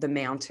metaphor, the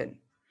mountain.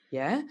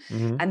 Yeah.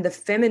 Mm-hmm. And the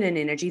feminine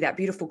energy, that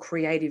beautiful,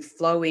 creative,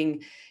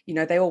 flowing,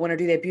 they all want to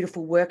do their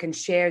beautiful work and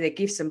share their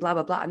gifts and blah,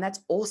 blah, blah. And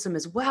that's awesome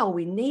as well.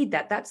 We need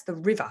that. That's the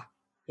river.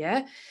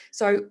 Yeah.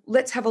 So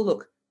let's have a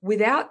look.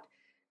 Without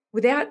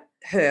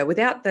her,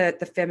 without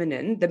the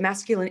feminine, the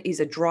masculine is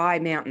a dry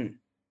mountain.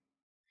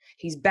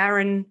 He's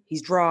barren,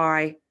 he's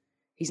dry,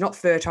 he's not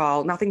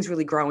fertile, nothing's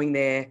really growing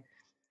there.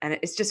 And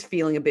it's just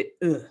feeling a bit,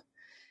 ugh.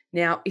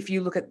 Now, if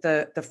you look at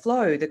the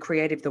flow, the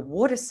creative, the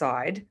water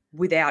side,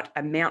 without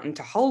a mountain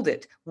to hold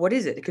it, what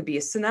is it? It could be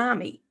a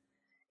tsunami.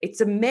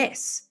 It's a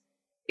mess.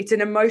 It's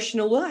an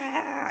emotional,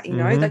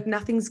 like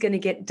nothing's going to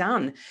get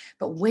done.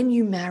 But when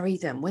you marry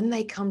them, when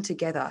they come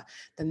together,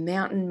 the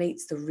mountain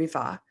meets the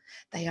river,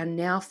 they are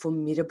now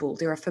formidable.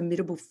 They're a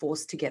formidable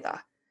force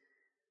together.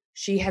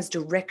 She has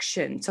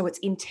direction. So it's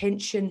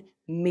intention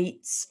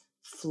meets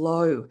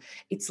flow.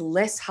 It's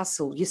less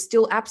hustle. You're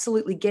still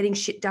absolutely getting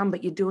shit done,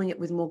 but you're doing it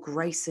with more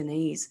grace and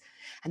ease.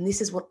 And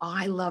this is what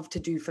I love to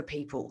do for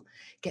people.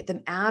 Get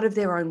them out of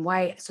their own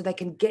way so they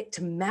can get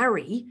to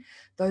marry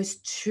those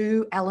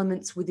two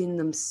elements within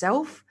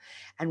themselves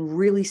and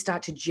really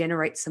start to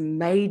generate some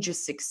major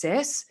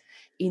success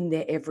in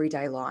their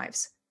everyday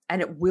lives.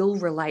 and it will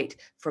relate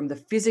from the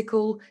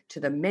physical to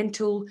the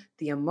mental,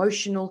 the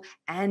emotional,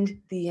 and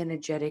the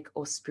energetic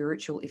or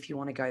spiritual, if you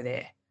want to go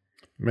there.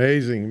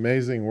 Amazing,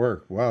 amazing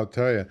work. Wow, I'll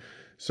tell you.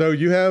 So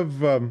you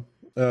have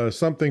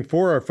something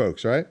for our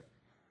folks, right?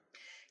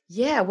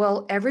 Yeah,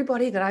 well,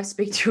 everybody that I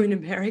speak to in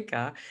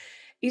America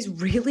is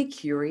really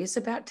curious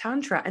about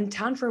Tantra. And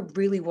Tantra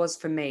really was,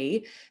 for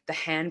me, the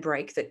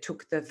handbrake that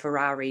took the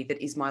Ferrari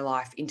that is my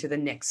life into the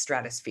next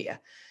stratosphere.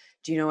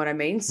 Do you know what I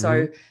mean?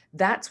 So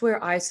that's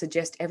where I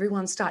suggest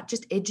everyone start.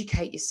 Just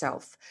educate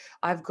yourself.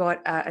 I've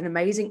got an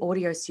amazing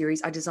audio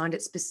series. I designed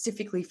it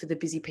specifically for the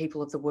busy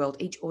people of the world.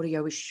 Each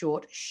audio is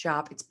short,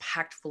 sharp. It's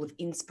packed full of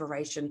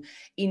inspiration,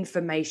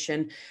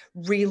 information,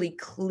 really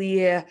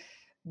clear,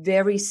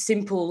 very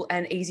simple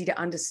and easy to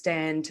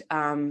understand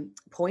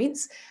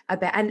points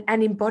about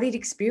and embodied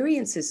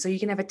experiences, so you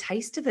can have a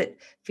taste of it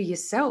for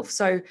yourself.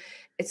 So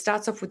it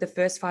starts off with the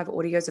first 5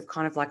 audios of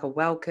kind of like a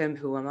welcome,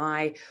 who am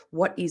I,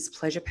 what is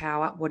pleasure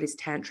power, what is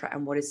Tantra,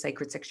 and what is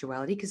sacred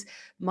sexuality, because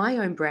my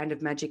own brand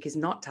of magic is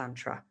not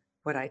Tantra,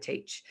 what I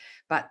teach,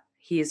 but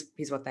here's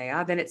what they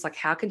are. Then it's like,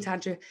 how can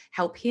Tantra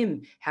help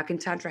him? How can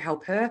Tantra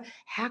help her?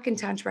 How can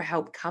Tantra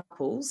help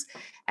couples?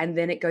 And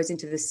then it goes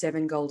into the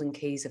 7 golden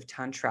keys of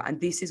Tantra.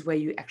 And this is where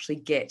you actually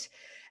get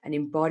an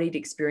embodied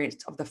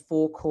experience of the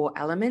 4 core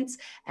elements,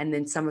 and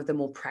then some of the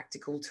more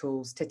practical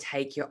tools to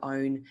take your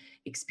own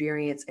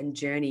experience and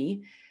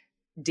journey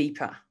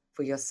deeper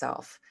for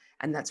yourself.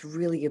 And that's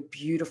really a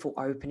beautiful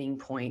opening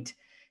point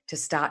to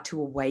start to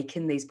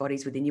awaken these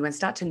bodies within you and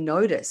start to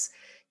notice,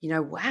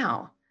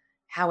 wow,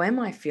 how am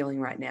I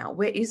feeling right now?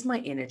 Where is my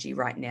energy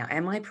right now?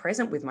 Am I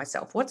present with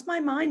myself? What's my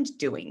mind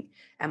doing?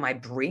 Am I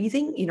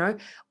breathing?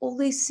 All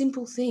these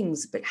simple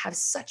things, but have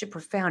such a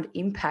profound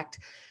impact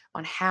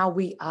on how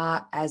we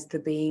are as the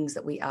beings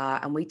that we are.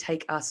 And we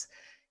take us,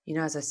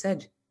 as I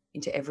said,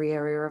 into every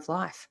area of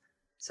life.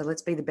 So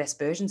let's be the best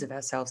versions of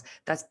ourselves.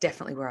 That's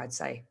definitely where I'd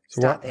say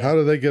start there. How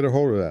do they get a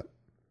hold of that?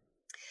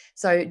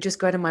 So just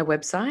go to my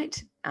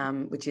website,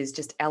 which is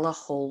just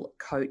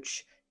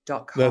ellahallcoach.com.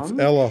 That's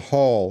Ella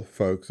Hall,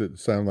 folks. It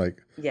sounds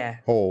like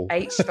Hall.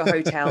 H for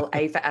hotel,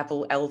 A for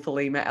apple, L for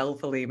Lima,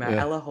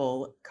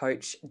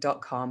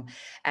 ellahallcoach.com.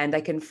 And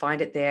they can find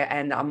it there.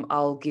 And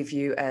I'll give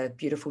you a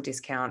beautiful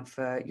discount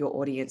for your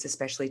audience,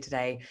 especially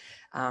today.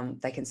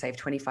 They can save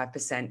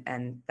 25%,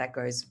 and that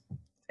goes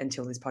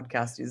until this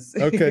podcast is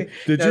okay.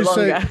 Did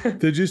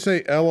you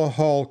say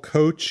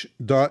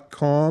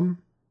ellahallcoach.com?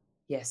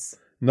 Yes.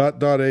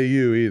 Not .au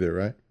either,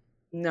 right?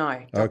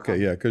 No. Okay,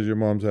 yeah, because your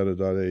mom's had a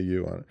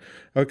 .au on it.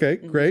 Okay,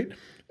 great.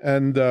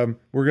 And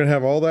we're going to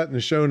have all that in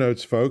the show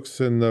notes, folks,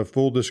 and the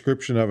full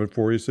description of it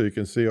for you so you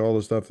can see all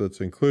the stuff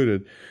that's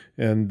included.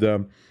 And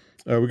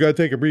we got to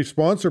take a brief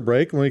sponsor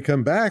break. When we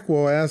come back,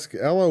 we'll ask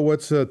Ella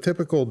what's a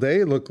typical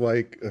day look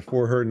like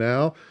for her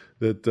now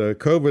that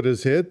COVID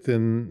has hit,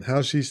 and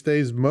how she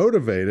stays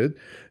motivated.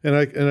 And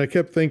I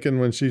kept thinking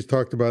when she's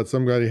talked about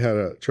somebody had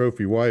a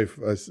trophy wife,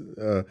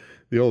 the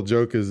old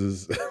joke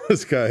is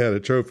this guy had a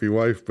trophy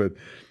wife, but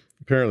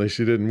apparently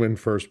she didn't win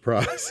first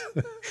prize.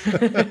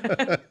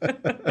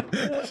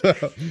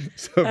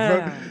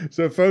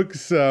 So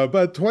folks,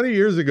 about 20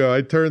 years ago,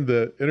 I turned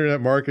the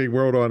internet marketing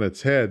world on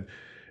its head,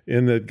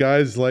 in that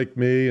guys like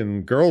me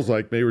and girls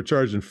like me were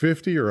charging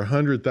 $50,000 or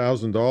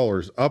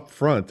 $100,000 up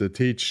front to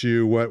teach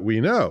you what we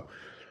know.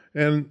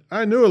 And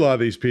I knew a lot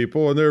of these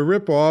people, and they're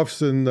rip-offs,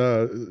 and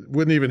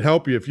wouldn't even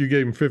help you if you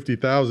gave them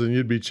 $50,000.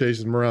 You'd be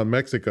chasing them around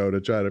Mexico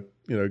to try to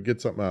get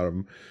something out of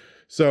them.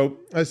 So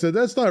I said,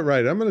 that's not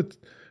right. I'm going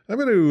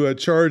to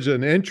charge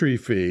an entry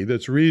fee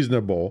that's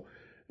reasonable,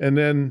 and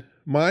then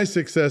my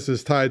success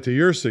is tied to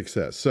your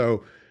success.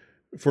 So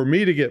for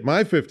me to get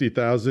my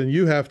 $50,000,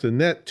 you have to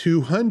net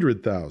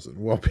 $200,000.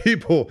 Well,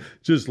 people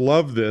just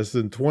love this,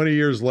 and 20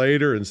 years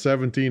later, and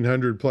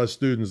 1,700 plus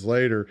students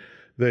later,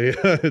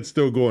 it's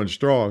still going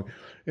strong.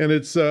 And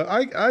it's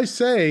I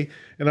say,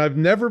 and I've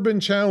never been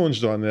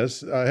challenged on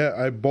this,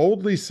 I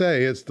boldly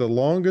say it's the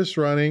longest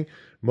running,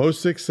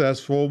 most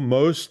successful,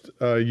 most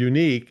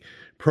unique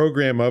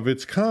program of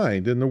its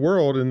kind in the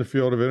world in the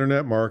field of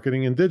internet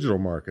marketing and digital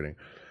marketing.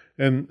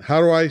 And how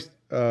do I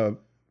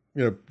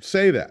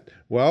say that?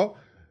 Well,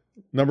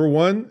 number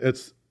one,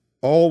 it's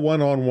all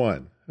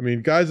one-on-one. I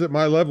mean, guys at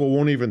my level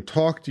won't even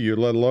talk to you,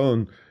 let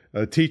alone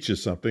teach you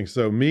something.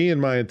 So me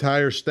and my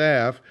entire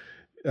staff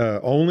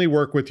only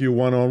work with you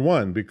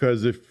one-on-one,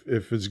 because if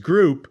it's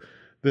group,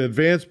 the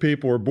advanced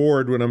people are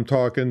bored when I'm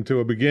talking to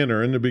a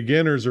beginner, and the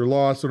beginners are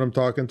lost when I'm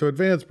talking to an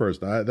advanced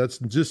person. That's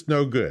just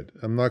no good.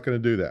 I'm not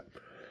going to do that.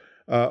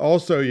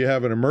 Also, you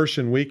have an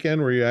immersion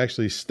weekend where you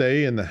actually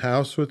stay in the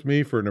house with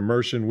me for an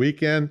immersion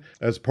weekend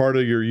as part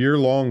of your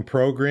year-long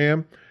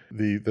program.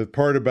 The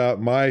part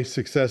about my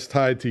success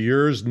tied to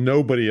yours,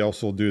 nobody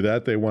else will do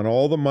that. They want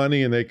all the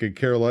money, and they could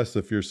care less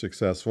if you're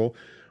successful.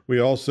 We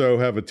also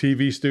have a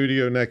TV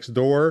studio next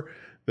door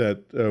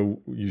that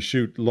you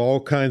shoot all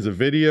kinds of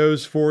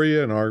videos for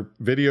you, and our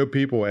video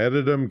people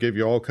edit them, give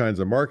you all kinds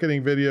of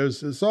marketing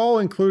videos. It's all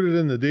included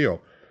in the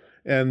deal.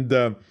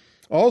 And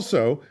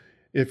also,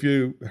 if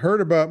you heard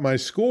about my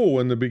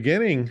school in the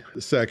beginning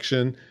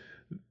section,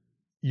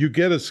 you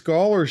get a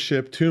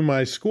scholarship to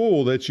my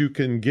school that you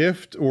can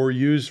gift or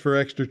use for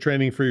extra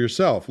training for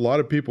yourself. A lot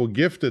of people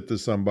gift it to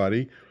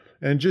somebody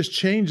and just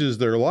changes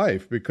their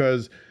life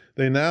because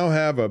they now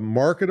have a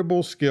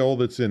marketable skill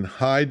that's in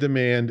high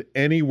demand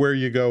anywhere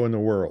you go in the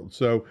world.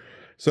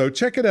 So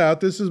check it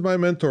out. This is my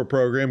mentor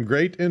program,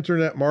 Great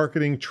Internet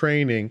Marketing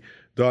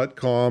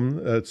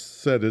Training.com.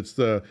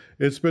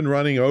 It's been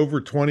running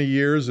over 20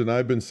 years, and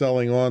I've been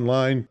selling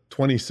online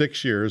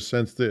 26 years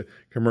since the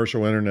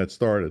commercial internet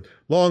started.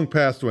 Long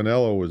past when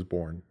Ella was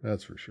born,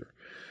 that's for sure.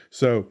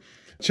 So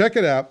check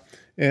it out.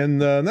 And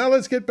now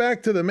let's get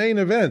back to the main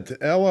event.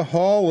 Ella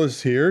Hall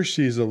is here.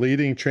 She's a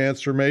leading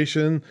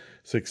transformation,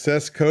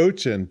 success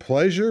coach, and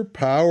pleasure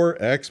power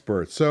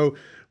expert. So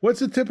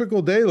what's a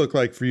typical day look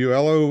like for you,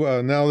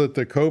 Ella, now that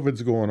the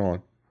COVID's going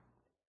on?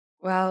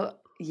 Well,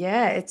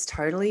 yeah, it's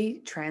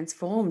totally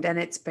transformed. And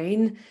it's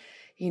been,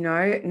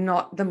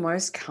 not the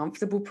most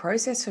comfortable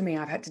process for me.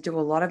 I've had to do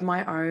a lot of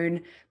my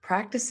own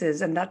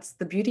practices, and that's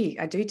the beauty.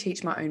 I do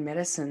teach my own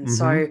medicine. Mm-hmm.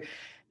 So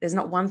there's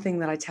not one thing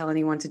that I tell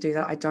anyone to do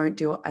that I don't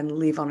do and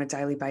live on a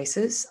daily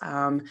basis.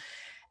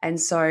 And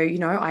so,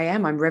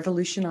 I'm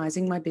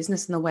revolutionizing my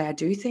business and the way I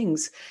do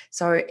things.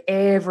 So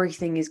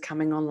everything is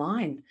coming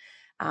online.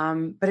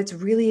 But it's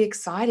really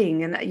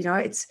exciting. And,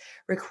 it's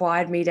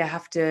required me to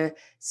have to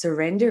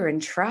surrender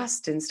and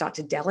trust and start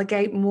to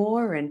delegate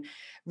more and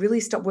really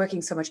stop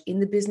working so much in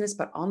the business,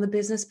 but on the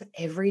business. But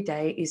every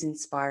day is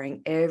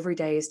inspiring. Every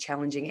day is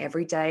challenging.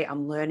 Every day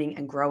I'm learning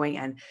and growing.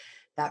 And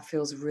that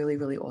feels really,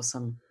 really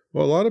awesome.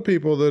 Well, a lot of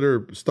people that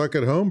are stuck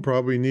at home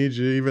probably need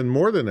you even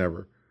more than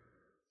ever.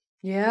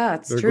 Yeah,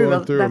 it's They're true.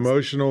 going through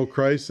emotional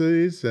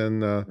crises,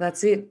 and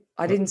that's it.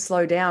 I didn't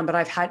slow down, but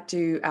I've had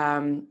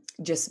to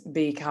just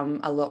become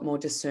a lot more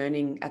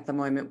discerning at the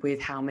moment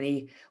with how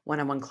many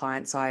one-on-one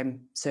clients I'm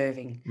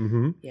serving.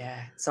 Mm-hmm.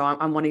 Yeah. So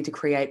I'm wanting to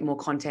create more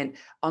content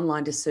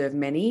online to serve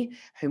many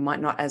who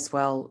might not as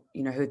well,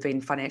 who've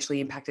been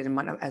financially impacted and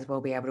might not as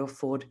well be able to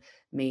afford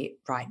me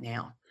right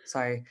now.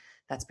 So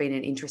that's been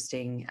an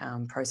interesting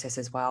process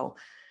as well,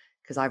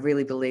 because I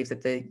really believe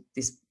that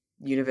this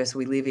universe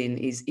we live in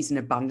is an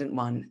abundant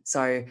one.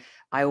 So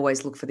I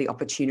always look for the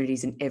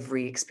opportunities in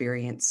every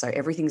experience. So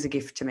everything's a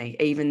gift to me.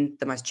 Even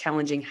the most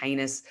challenging,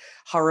 heinous,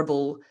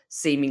 horrible,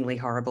 seemingly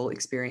horrible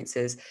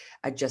experiences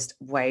are just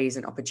ways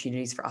and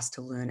opportunities for us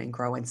to learn and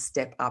grow and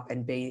step up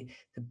and be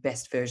the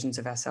best versions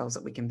of ourselves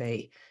that we can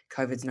be.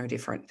 COVID's no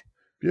different.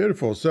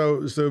 Beautiful. So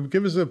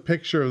give us a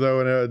picture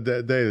though in a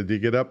day. Do you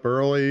get up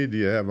early? Do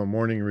you have a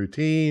morning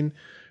routine?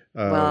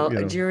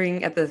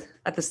 During at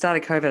the start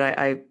of COVID,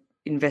 I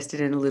invested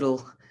in a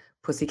little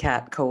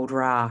pussycat called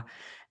Ra.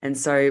 And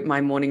so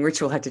my morning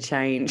ritual had to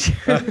change.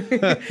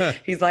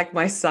 He's like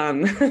my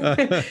son.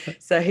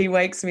 So he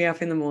wakes me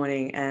up in the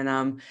morning and,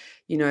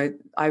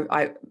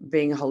 I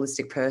being a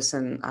holistic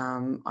person,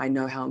 I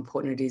know how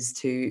important it is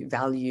to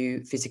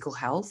value physical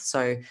health.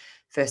 So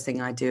first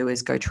thing I do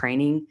is go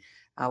training,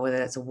 whether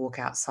that's a walk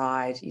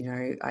outside,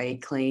 I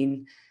eat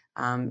clean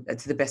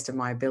to the best of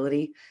my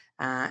ability.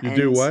 You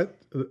do what?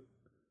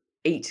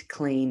 Eat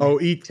clean.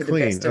 Eat to clean.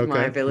 The best of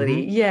my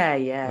ability.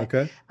 Mm-hmm. Yeah.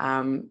 Okay.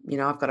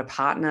 I've got a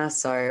partner,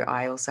 so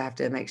I also have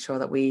to make sure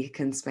that we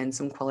can spend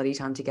some quality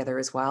time together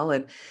as well.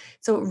 And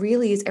so it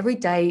really is, every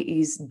day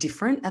is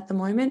different at the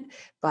moment.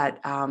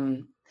 But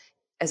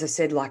as I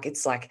said,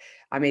 it's like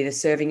I'm either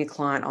serving a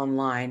client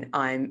online,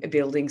 I'm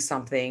building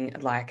something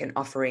like an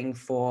offering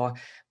for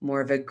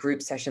more of a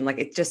group session.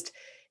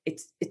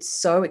 It's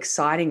so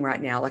exciting right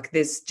now.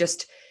 There's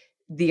just,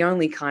 the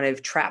only kind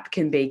of trap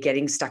can be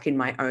getting stuck in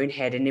my own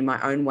head and in my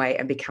own way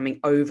and becoming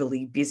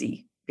overly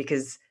busy,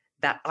 because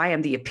that I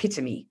am the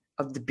epitome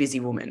of the busy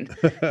woman,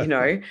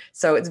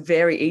 So it's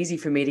very easy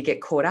for me to get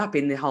caught up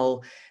in the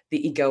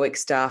egoic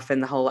stuff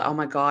and the whole, oh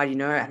my God,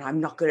 and I'm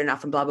not good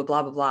enough and blah, blah,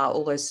 blah, blah, blah,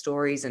 all those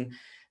stories and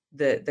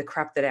the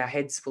crap that our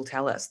heads will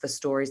tell us, the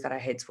stories that our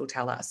heads will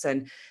tell us.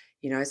 And,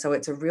 so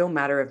it's a real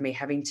matter of me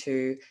having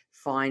to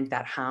find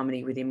that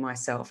harmony within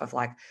myself of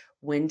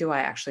when do I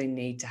actually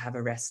need to have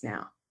a rest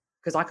now?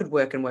 Because I could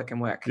work and work and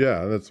work.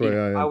 Yeah, that's why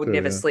I would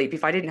never sleep.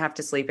 If I didn't have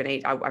to sleep and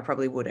eat, I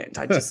probably wouldn't.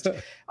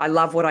 I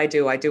love what I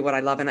do. I do what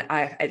I love, and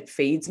it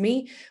feeds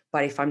me.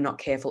 But if I'm not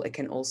careful, it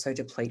can also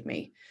deplete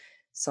me.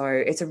 So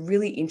it's a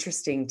really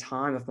interesting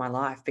time of my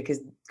life, because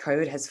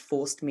COVID has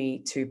forced me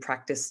to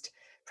practice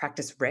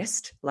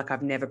rest like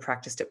I've never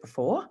practiced it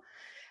before,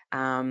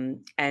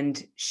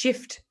 and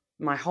shift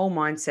my whole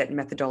mindset and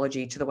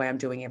methodology to the way I'm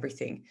doing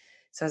everything.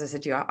 So as I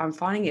said to you, I'm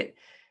finding it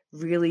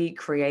really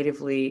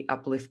creatively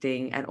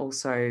uplifting and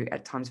also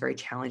at times very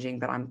challenging,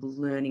 but I'm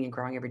learning and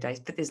growing every day.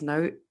 But there's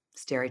no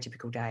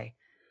stereotypical day.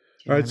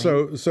 All right.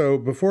 So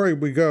before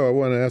we go, I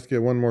want to ask you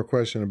one more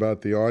question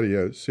about the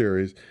audio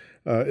series.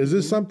 Is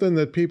this something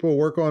that people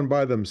work on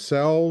by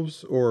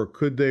themselves, or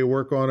could they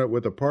work on it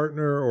with a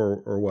partner,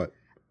 or what?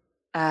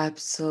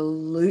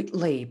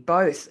 Absolutely.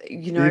 Both.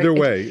 Either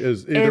way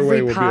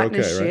will be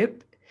okay,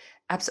 right?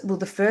 Well,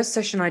 the first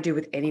session I do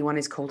with anyone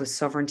is called a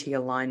sovereignty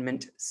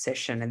alignment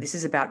session. And this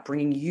is about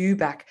bringing you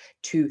back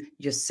to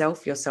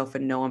yourself,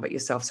 and no one but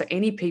yourself. So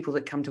any people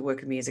that come to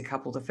work with me as a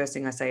couple, the first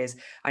thing I say is,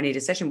 I need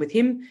a session with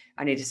him.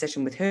 I need a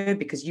session with her,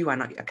 because you are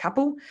not a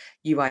couple.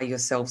 You are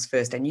yourselves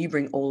first, and you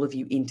bring all of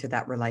you into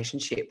that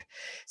relationship.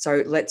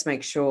 So let's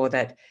make sure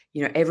that,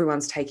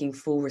 everyone's taking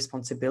full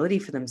responsibility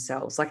for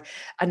themselves. Like,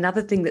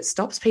 another thing that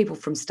stops people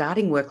from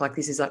starting work like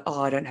this is like,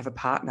 oh, I don't have a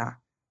partner.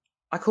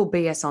 I call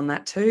BS on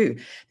that too.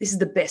 This is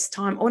the best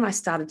time. When I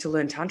started to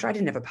learn Tantra, I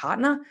didn't have a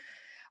partner.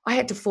 I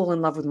had to fall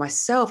in love with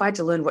myself. I had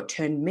to learn what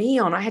turned me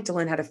on. I had to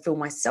learn how to fill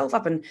myself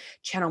up and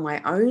channel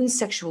my own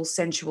sexual,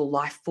 sensual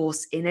life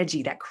force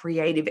energy, that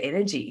creative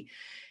energy,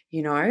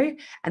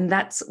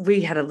 and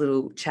we had a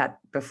little chat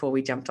before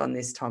we jumped on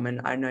this, Tom. And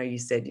I know you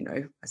said,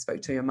 I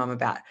spoke to your mum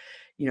about,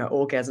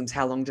 orgasms,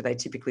 how long do they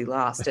typically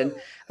last? And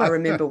I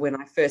remember when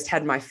I first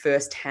had my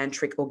first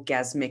tantric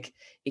orgasmic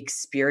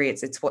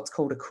experience, it's what's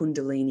called a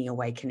Kundalini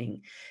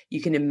awakening. You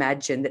can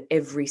imagine that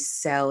every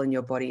cell in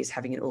your body is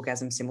having an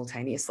orgasm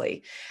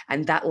simultaneously.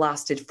 And that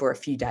lasted for a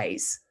few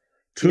days.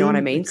 Do you know what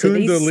I mean? So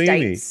these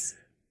states,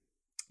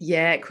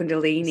 yeah,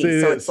 Kundalini.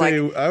 So it's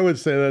I would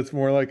say that's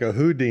more like a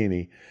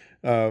Houdini.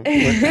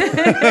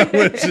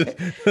 Which is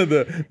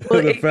the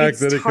fact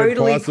that it could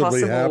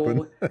possibly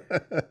happen.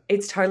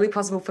 It's totally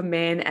possible for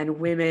men and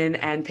women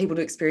and people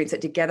to experience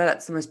it together.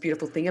 That's the most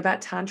beautiful thing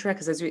about Tantra,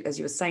 because as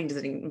you were saying, does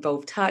it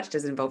involve touch?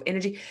 Does it involve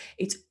energy?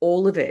 It's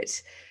all of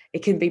it.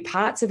 It can be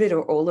parts of it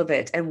or all of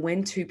it. And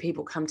when two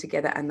people come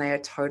together and they are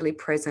totally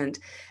present,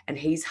 and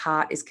his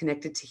heart is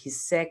connected to his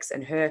sex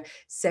and her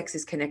sex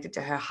is connected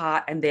to her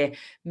heart, and they're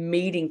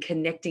meeting,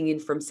 connecting in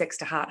from sex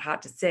to heart,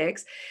 heart to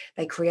sex,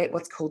 they create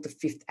what's called the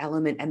fifth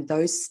element. And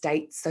those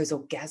states, those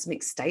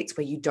orgasmic states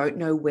where you don't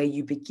know where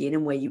you begin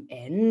and where you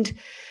end,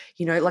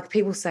 like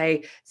people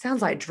say,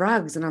 sounds like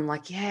drugs. And I'm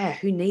like, yeah,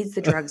 who needs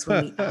the drugs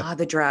when we are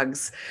the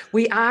drugs?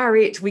 We are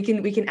it. We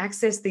can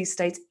access these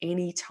states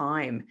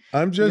anytime.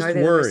 I'm just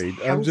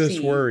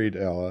worried,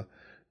 Ella,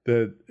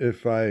 that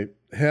if I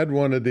had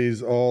one of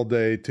these all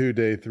day,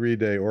 2-day,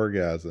 3-day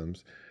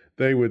orgasms,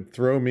 they would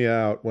throw me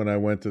out when I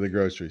went to the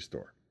grocery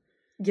store.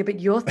 Yeah,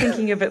 but you're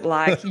thinking of it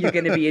like you're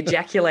going to be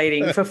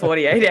ejaculating for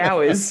 48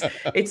 hours.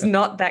 It's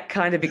not that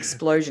kind of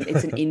explosion.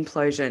 It's an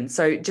implosion.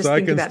 So just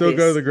think about this. I can still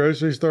go to the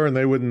grocery store and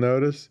they wouldn't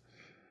notice?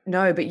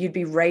 No, but you'd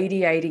be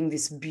radiating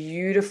this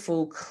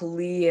beautiful,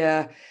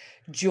 clear,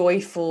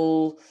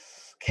 joyful,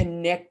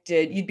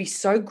 connected. You'd be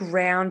so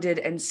grounded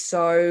and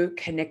so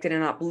connected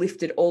and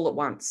uplifted all at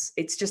once.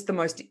 It's just the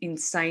most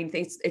insane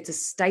thing. It's a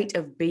state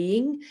of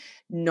being,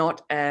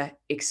 not a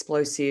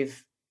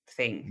explosive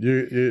thing.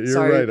 You're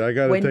right. I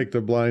got to take the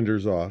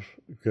blinders off,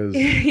 because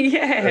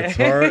it's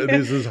hard.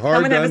 This is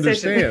hard to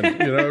understand.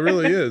 It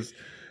really is.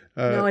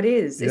 No, it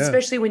is,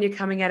 especially when you're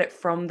coming at it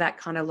from that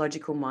kind of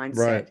logical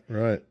mindset.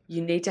 Right.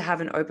 You need to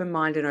have an open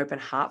mind and open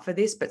heart for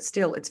this, but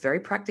still, it's very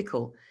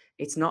practical.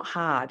 It's not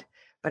hard,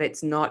 but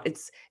it's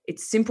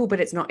simple, but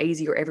it's not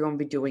easy, or everyone will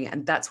be doing it.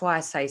 And that's why I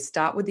say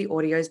start with the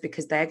audios,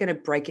 because they're going to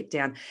break it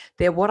down.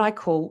 They're what I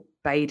call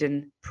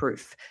Baden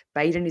proof.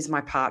 Baden is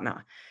my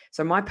partner.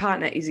 So my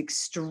partner is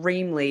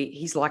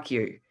he's like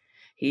you.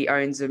 He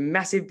owns a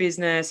massive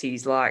business.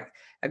 He's like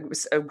a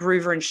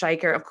groover and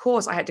shaker. Of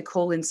course, I had to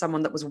call in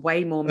someone that was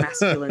way more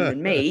masculine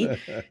than me,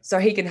 so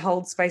he can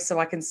hold space so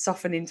I can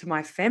soften into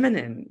my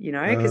feminine,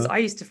 because I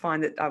used to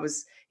find that I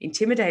was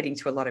intimidating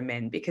to a lot of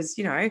men, because,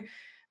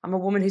 I'm a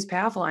woman who's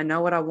powerful. I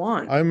know what I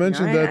want. I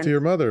mentioned that to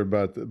your mother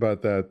about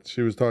that.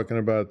 She was talking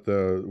about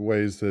the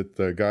ways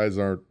that guys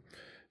aren't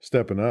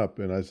stepping up.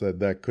 And I said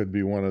that could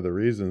be one of the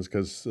reasons,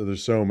 because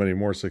there's so many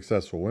more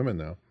successful women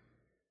now.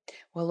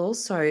 Well,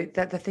 also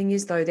that the thing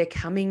is, though, they're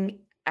coming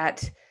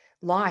at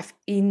life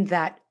in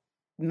that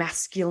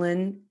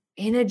masculine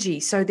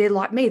energy. So they're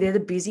like me. They're the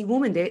busy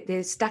woman.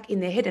 They're stuck in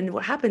their head. And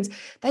what happens,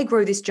 they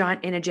grow this giant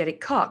energetic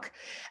cock,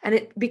 and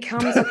it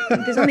becomes,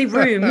 there's only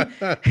room.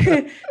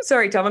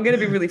 Sorry, Tom, I'm going to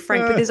be really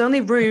frank, but there's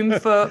only room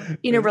for,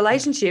 in a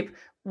relationship,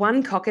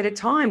 one cock at a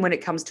time when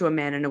it comes to a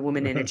man and a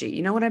woman energy.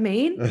 You know what I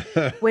mean?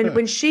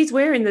 When she's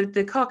wearing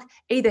the cock,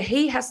 either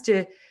he has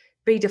to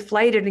be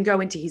deflated and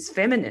go into his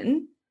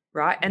feminine,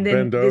 right? And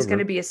then there's going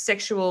to be a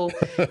sexual,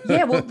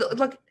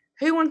 like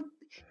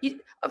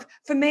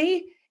for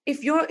me,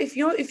 if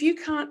you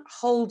can't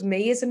hold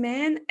me as a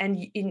man,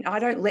 and I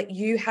don't let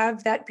you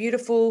have that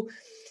beautiful,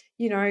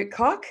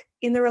 cock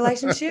in the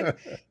relationship,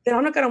 then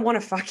I'm not going to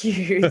want to fuck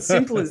you. It's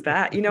simple as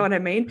that. You know what I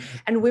mean?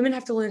 And women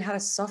have to learn how to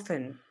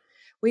soften.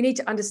 We need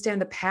to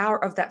understand the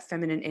power of that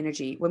feminine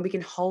energy when we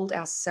can hold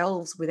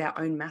ourselves with our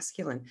own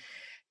masculine.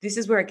 This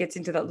is where it gets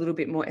into that little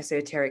bit more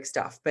esoteric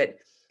stuff. But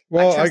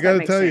I got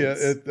to tell you,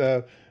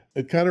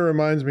 it kind of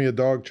reminds me of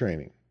dog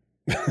training.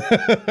 we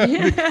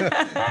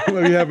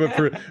have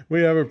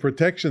a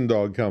protection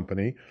dog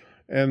company,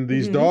 and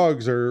these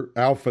dogs are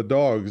alpha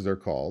dogs, they're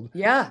called.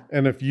 Yeah.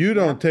 And if you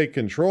don't take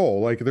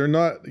control, like they're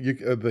not,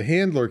 the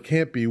handler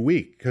can't be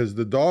weak, because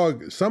the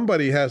dog,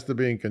 somebody has to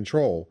be in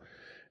control.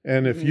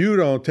 And if you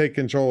don't take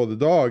control of the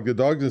dog's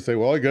gonna say,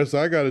 well, I guess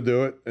I got to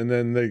do it. And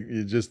then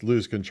you just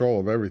lose control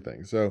of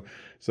everything. So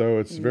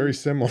it's very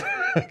similar,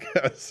 I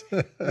guess.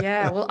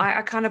 Yeah. Well,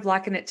 I kind of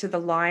liken it to the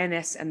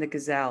lioness and the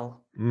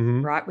gazelle,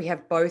 right? We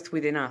have both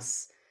within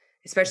us,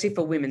 especially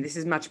for women. This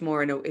is much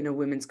more in a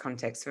women's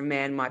context. For a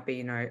man might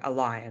be, a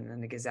lion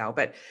and a gazelle,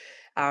 but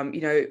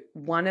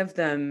one of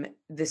them,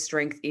 the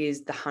strength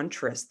is the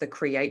huntress, the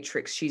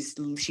creatrix. She's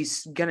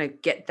going to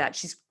get that.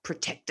 She's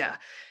protector.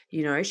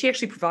 She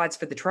actually provides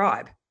for the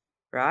tribe,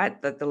 right?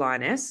 The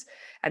lioness.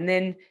 And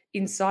then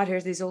inside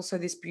her, there's also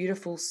this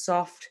beautiful,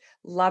 soft,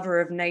 lover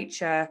of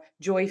nature,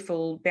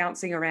 joyful,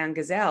 bouncing around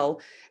gazelle,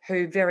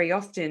 who very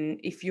often,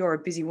 if you're a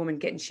busy woman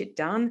getting shit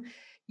done,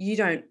 you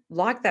don't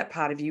like that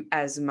part of you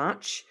as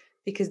much,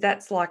 because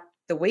that's like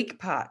the weak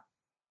part,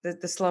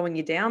 the slowing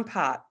you down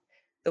part,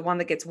 the one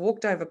that gets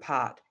walked over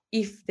part,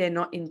 if they're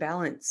not in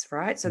balance,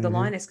 right? So the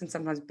lioness can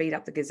sometimes beat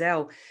up the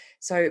gazelle.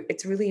 So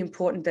it's really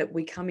important that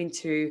we come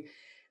into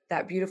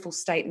that beautiful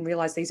state and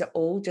realize these are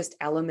all just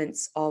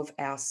elements of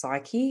our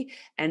psyche,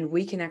 and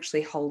we can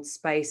actually hold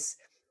space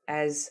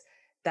as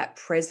that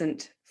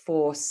present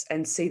force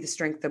and see the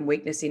strength and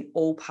weakness in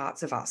all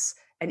parts of us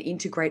and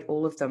integrate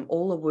all of them.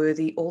 All are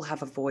worthy, all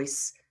have a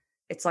voice.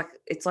 It's like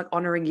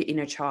honoring your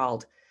inner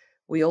child.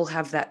 We all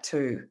have that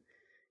too.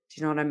 Do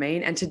you know what I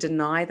mean? And to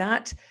deny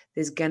that,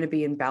 there's going to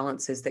be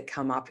imbalances that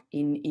come up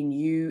in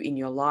you, in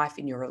your life,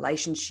 in your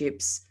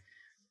relationships.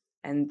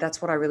 And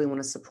that's what I really want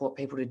to support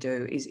people to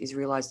do is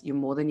realize you're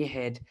more than your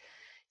head.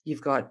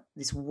 You've got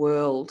this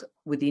world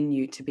within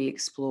you to be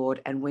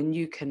explored. And when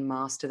you can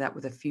master that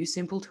with a few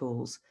simple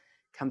tools,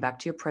 come back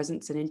to your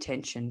presence and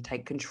intention,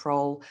 take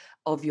control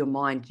of your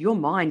mind. Your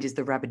mind is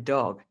the rabid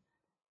dog,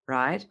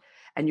 right?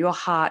 And your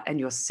heart and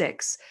your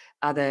sex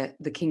are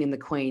the king and the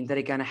queen that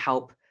are going to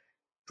help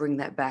bring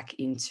that back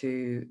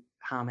into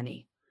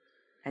harmony.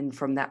 And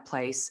from that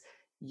place,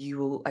 you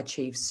will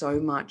achieve so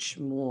much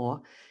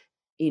more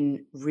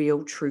in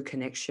real, true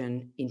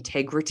connection,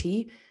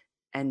 integrity,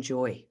 and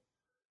joy.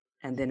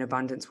 And then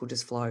abundance will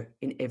just flow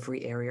in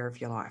every area of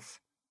your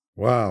life.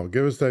 Wow.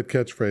 Give us that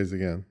catchphrase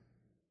again.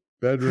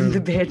 Bedroom, the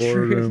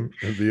bedroom, boardroom,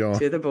 and beyond.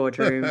 To the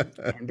boardroom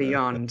and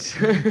beyond.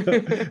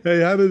 Hey,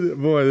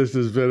 this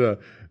has been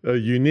a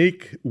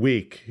unique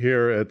week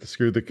here at the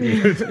Screw the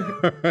Commute.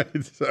 All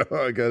right, so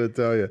I got to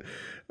tell you.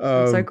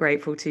 I'm so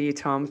grateful to you,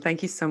 Tom.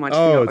 Thank you so much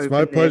for your it's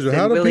my pleasure.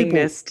 How do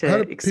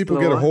people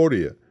get a hold of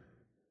you?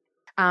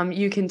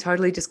 You can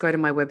totally just go to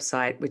my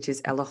website, which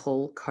is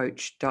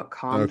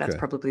ellahallcoach.com. Okay. That's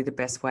probably the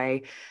best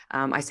way.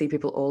 I see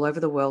people all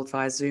over the world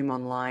via Zoom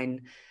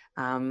online.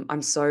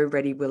 I'm so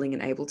ready, willing,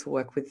 and able to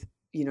work with,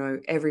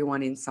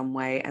 everyone in some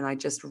way. And I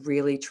just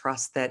really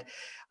trust that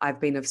I've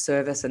been of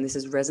service and this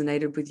has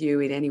resonated with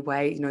you in any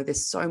way.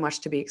 There's so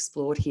much to be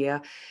explored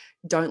here.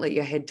 Don't let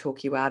your head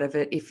talk you out of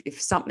it.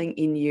 If something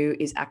in you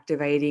is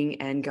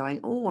activating and going,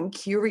 oh, I'm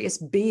curious,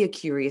 be a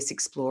curious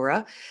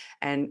explorer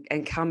and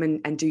come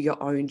and do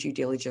your own due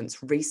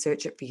diligence.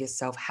 Research it for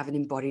yourself. Have an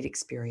embodied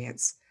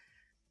experience.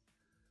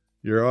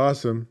 You're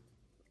awesome.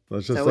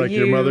 That's just like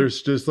your mother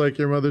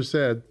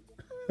said.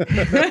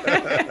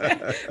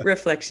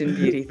 Reflection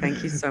beauty.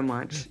 Thank you so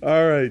much.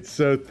 All right.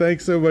 So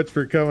thanks so much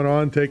for coming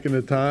on, taking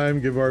the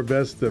time. Give our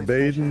best to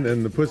Baden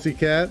and the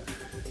Pussycat.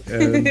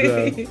 And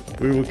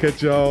we will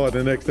catch y'all at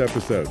the next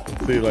episode.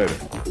 See you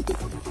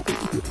later.